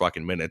 4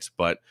 fucking minutes.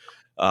 But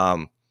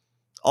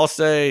I'll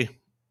say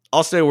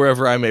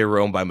 "Wherever I May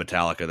Roam" by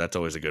Metallica. That's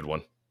always a good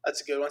one.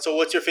 That's a good one. So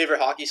what's your favorite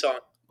hockey song?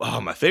 Oh,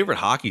 my favorite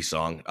hockey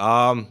song.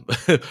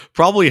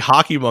 Probably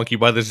 "Hockey Monkey"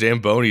 by the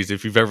Zambonis.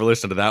 If you've ever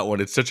listened to that one,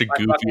 it's such a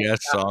goofy ass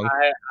song.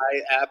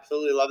 I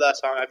absolutely love that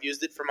song. I've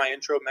used it for my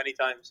intro many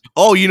times.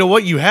 Oh, you know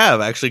what? You have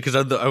actually,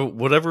 because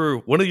whatever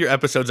one of your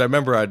episodes, I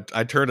remember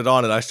I turned it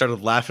on and I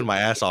started laughing my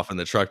ass off in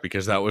the truck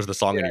because that was the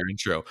song in your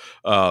intro.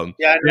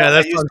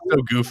 That song's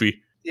so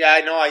goofy. Yeah,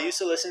 I know. I used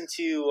to listen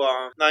to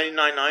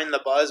 99.9 The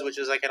Buzz, which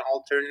is like an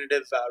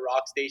alternative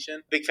rock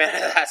station. Big fan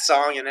of that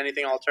song and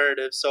anything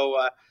alternative. So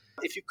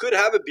if you could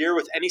have a beer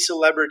with any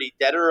celebrity,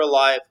 dead or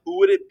alive, who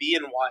would it be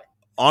and why?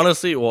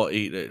 Honestly, well,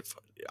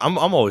 I'm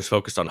always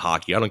focused on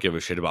hockey. I don't give a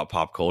shit about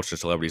pop culture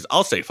celebrities.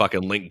 I'll say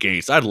fucking Link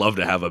Gates. I'd love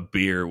to have a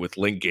beer with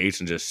Link Gates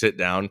and just sit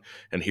down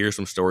and hear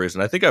some stories.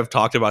 And I think I've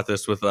talked about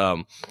this with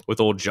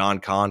old John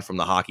Kahn from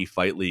the Hockey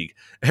Fight League,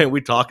 and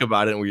we talk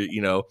about it and we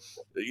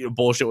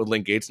bullshit with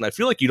Link Gates. And I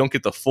feel like you don't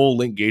get the full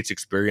Link Gates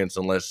experience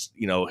unless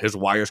his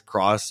wires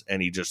cross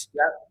and he just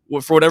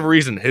for whatever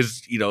reason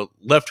his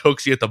left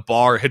hooks you at the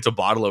bar, hits a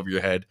bottle over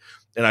your head.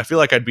 And I feel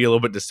like I'd be a little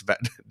bit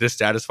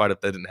dissatisfied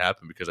if that didn't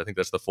happen because I think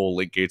that's the full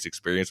Link Gates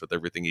experience with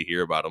everything you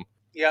hear about him.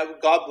 Yeah,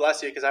 God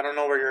bless you, because I don't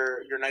know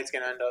where your night's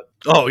going to end up.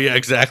 Oh, yeah,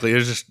 exactly.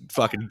 It's just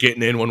fucking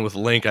getting in one with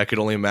Link. I could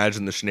only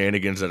imagine the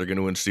shenanigans that are going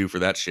to ensue for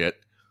that shit.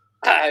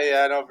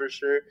 Yeah, no, for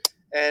sure.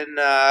 And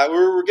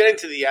we're getting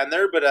to the end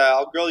there, but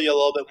I'll grill you a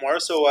little bit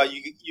more. So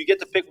you get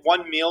to pick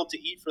one meal to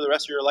eat for the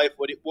rest of your life.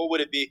 What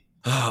would it be?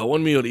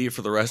 One meal to eat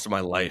for the rest of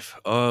my life.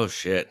 Oh,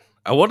 shit.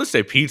 I want to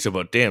say pizza,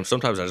 but damn,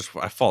 sometimes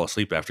I fall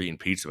asleep after eating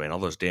pizza, man. All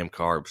those damn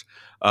carbs.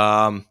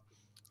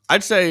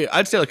 I'd say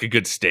like a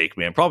good steak,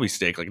 man. Probably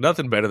steak. Like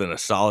nothing better than a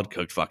solid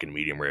cooked fucking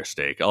medium rare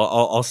steak.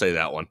 I'll say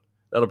that one.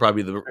 That'll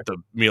probably be the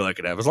meal I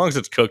could have, as long as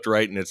it's cooked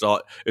right and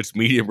it's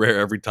medium rare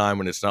every time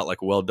and it's not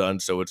like well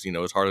done, so it's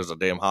as hard as a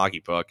damn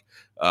hockey puck.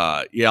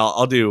 I'll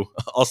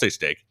say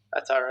steak.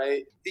 That's all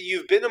right.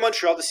 You've been to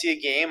Montreal to see a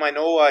game. I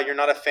know you're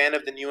not a fan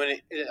of the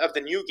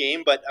new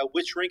game, but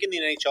which rink in the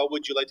NHL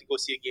would you like to go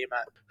see a game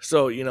at?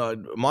 So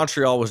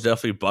Montreal was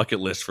definitely bucket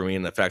list for me,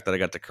 and the fact that I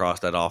got to cross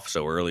that off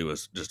so early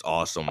was just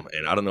awesome.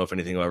 And I don't know if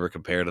anything will ever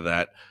compare to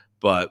that,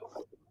 but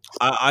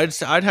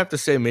I'd have to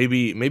say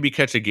maybe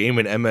catch a game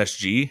in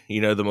MSG,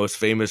 the most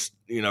famous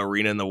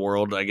arena in the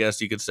world, I guess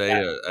you could say,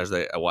 as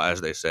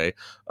they say.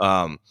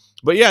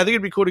 But yeah, I think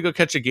it'd be cool to go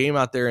catch a game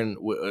out there and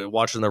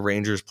watching the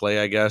Rangers play,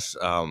 I guess.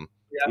 To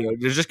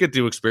just get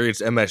to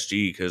experience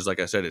MSG because, like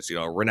I said, it's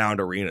a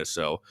renowned arena.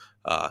 So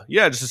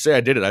just to say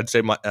I did it, I'd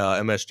say my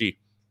MSG.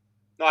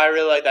 No, I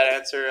really like that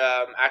answer.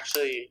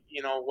 Actually,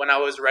 when I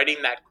was writing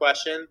that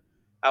question,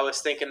 I was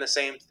thinking the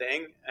same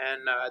thing,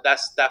 and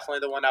that's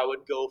definitely the one I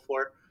would go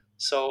for.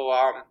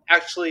 So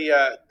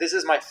this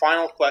is my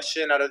final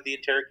question out of the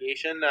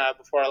interrogation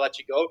before I let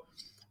you go.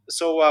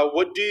 So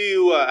what do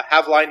you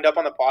have lined up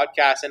on the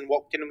podcast, and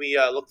what can we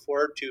look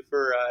forward to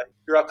for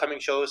your upcoming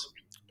shows?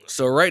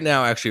 So right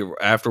now, actually,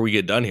 after we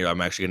get done here,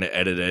 I'm actually going to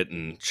edit it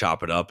and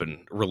chop it up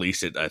and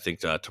release it, I think,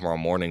 tomorrow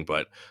morning.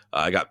 But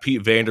I got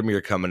Pete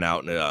Vandermeer coming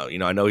out,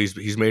 and I know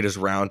he's made his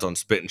rounds on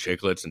Spit and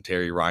Chicklets and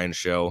Terry Ryan's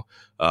show.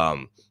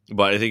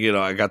 But I think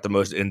I got the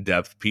most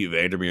in-depth Pete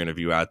Vandermeer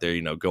interview out there.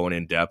 Going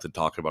in depth and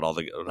talking about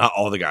not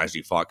all the guys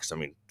he fought, because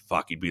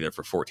fuck, he'd be there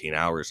for 14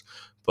 hours.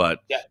 But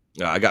Yeah.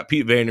 I got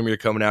Pete Vandermeer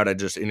coming out. I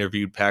just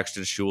interviewed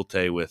Paxton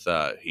Schulte with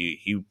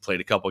he played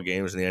a couple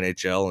games in the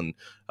NHL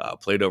and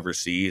played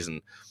overseas,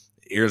 and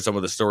hearing some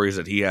of the stories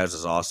that he has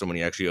is awesome when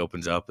he actually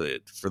opens up.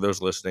 For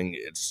those listening,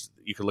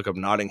 you can look up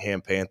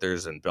Nottingham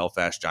Panthers and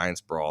Belfast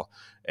Giants brawl,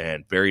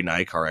 and Barry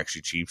Nykar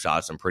actually cheap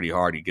shots him pretty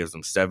hard. He gives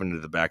them 7 to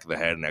the back of the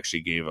head and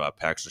actually gave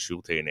Paxton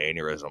Schulte an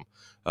aneurysm,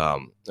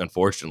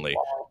 unfortunately.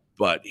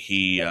 But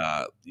he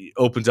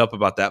opens up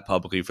about that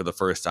publicly for the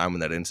first time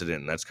in that incident,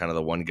 and that's kind of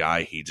the one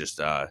guy he just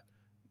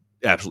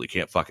absolutely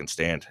can't fucking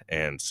stand.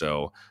 And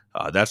so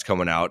that's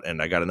coming out.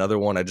 And I got another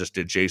one. I just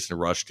did Jason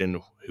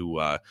Rushton,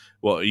 who,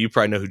 well, you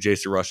probably know who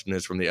Jason Rushton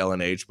is from the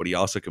LNH, but he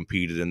also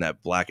competed in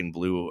that black and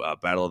blue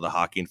Battle of the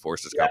Hockey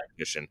Enforcers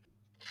competition.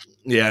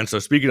 Yeah, and so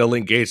speaking of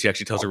Link Gates, he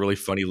actually tells a really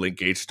funny Link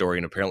Gates story,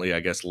 and apparently,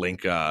 I guess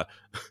Link, I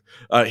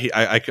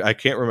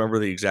can't remember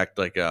the exact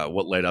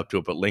what led up to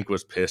it, but Link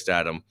was pissed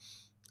at him.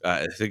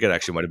 I think it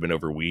actually might have been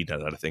over weed now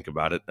that I think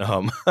about it.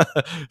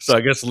 So I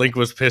guess Link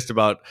was pissed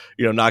about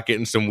not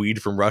getting some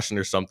weed from Russian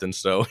or something.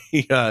 So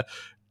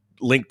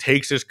Link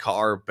takes his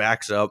car,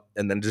 backs up,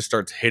 and then just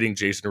starts hitting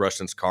Jason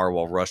Rushton's car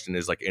while Rushton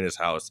is in his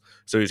house.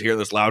 So he's hearing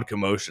this loud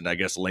commotion. I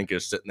guess Link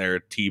is sitting there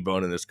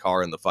T-boning his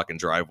car in the fucking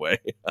driveway.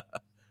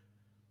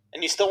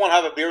 And you still want to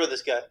have a beer with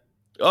this guy?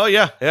 Oh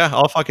yeah,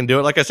 I'll fucking do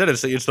it. Like I said,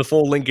 it's the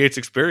full Link Gates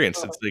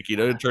experience. It's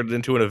it turned it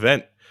into an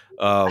event.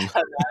 I'm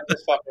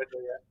just fucking with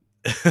you, yeah.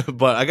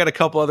 But I got a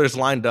couple others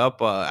lined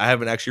up. I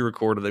haven't actually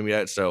recorded them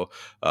yet, so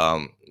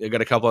I got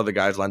a couple other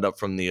guys lined up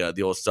from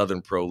the old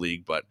Southern Pro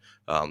League. But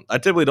I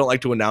typically don't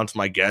like to announce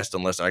my guest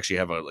unless I actually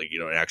have an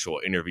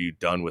actual interview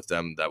done with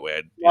them. That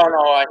way,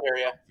 I hear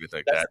you.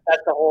 That's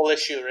the whole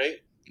issue,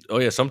 right? Oh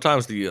yeah,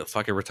 sometimes the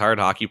fucking retired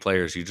hockey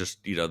players, you just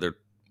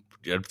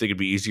I think it'd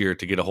be easier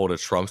to get a hold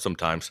of Trump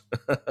sometimes.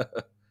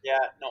 Yeah,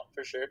 no,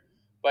 for sure.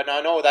 But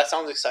no, that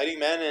sounds exciting,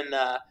 man.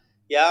 And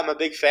yeah, I'm a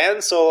big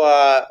fan.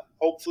 So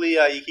hopefully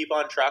you keep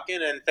on trucking.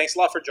 And thanks a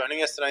lot for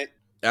joining us tonight.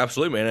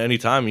 Absolutely, man.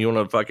 Anytime you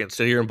want to fucking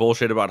sit here and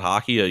bullshit about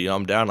hockey,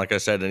 I'm down. Like I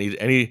said,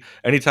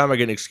 anytime I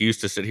get an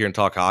excuse to sit here and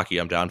talk hockey,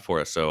 I'm down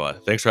for it. So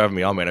thanks for having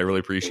me on, man. I really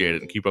appreciate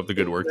it, and keep up the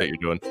good work that you're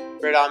doing.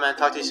 Right on, man.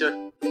 Talk to you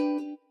soon.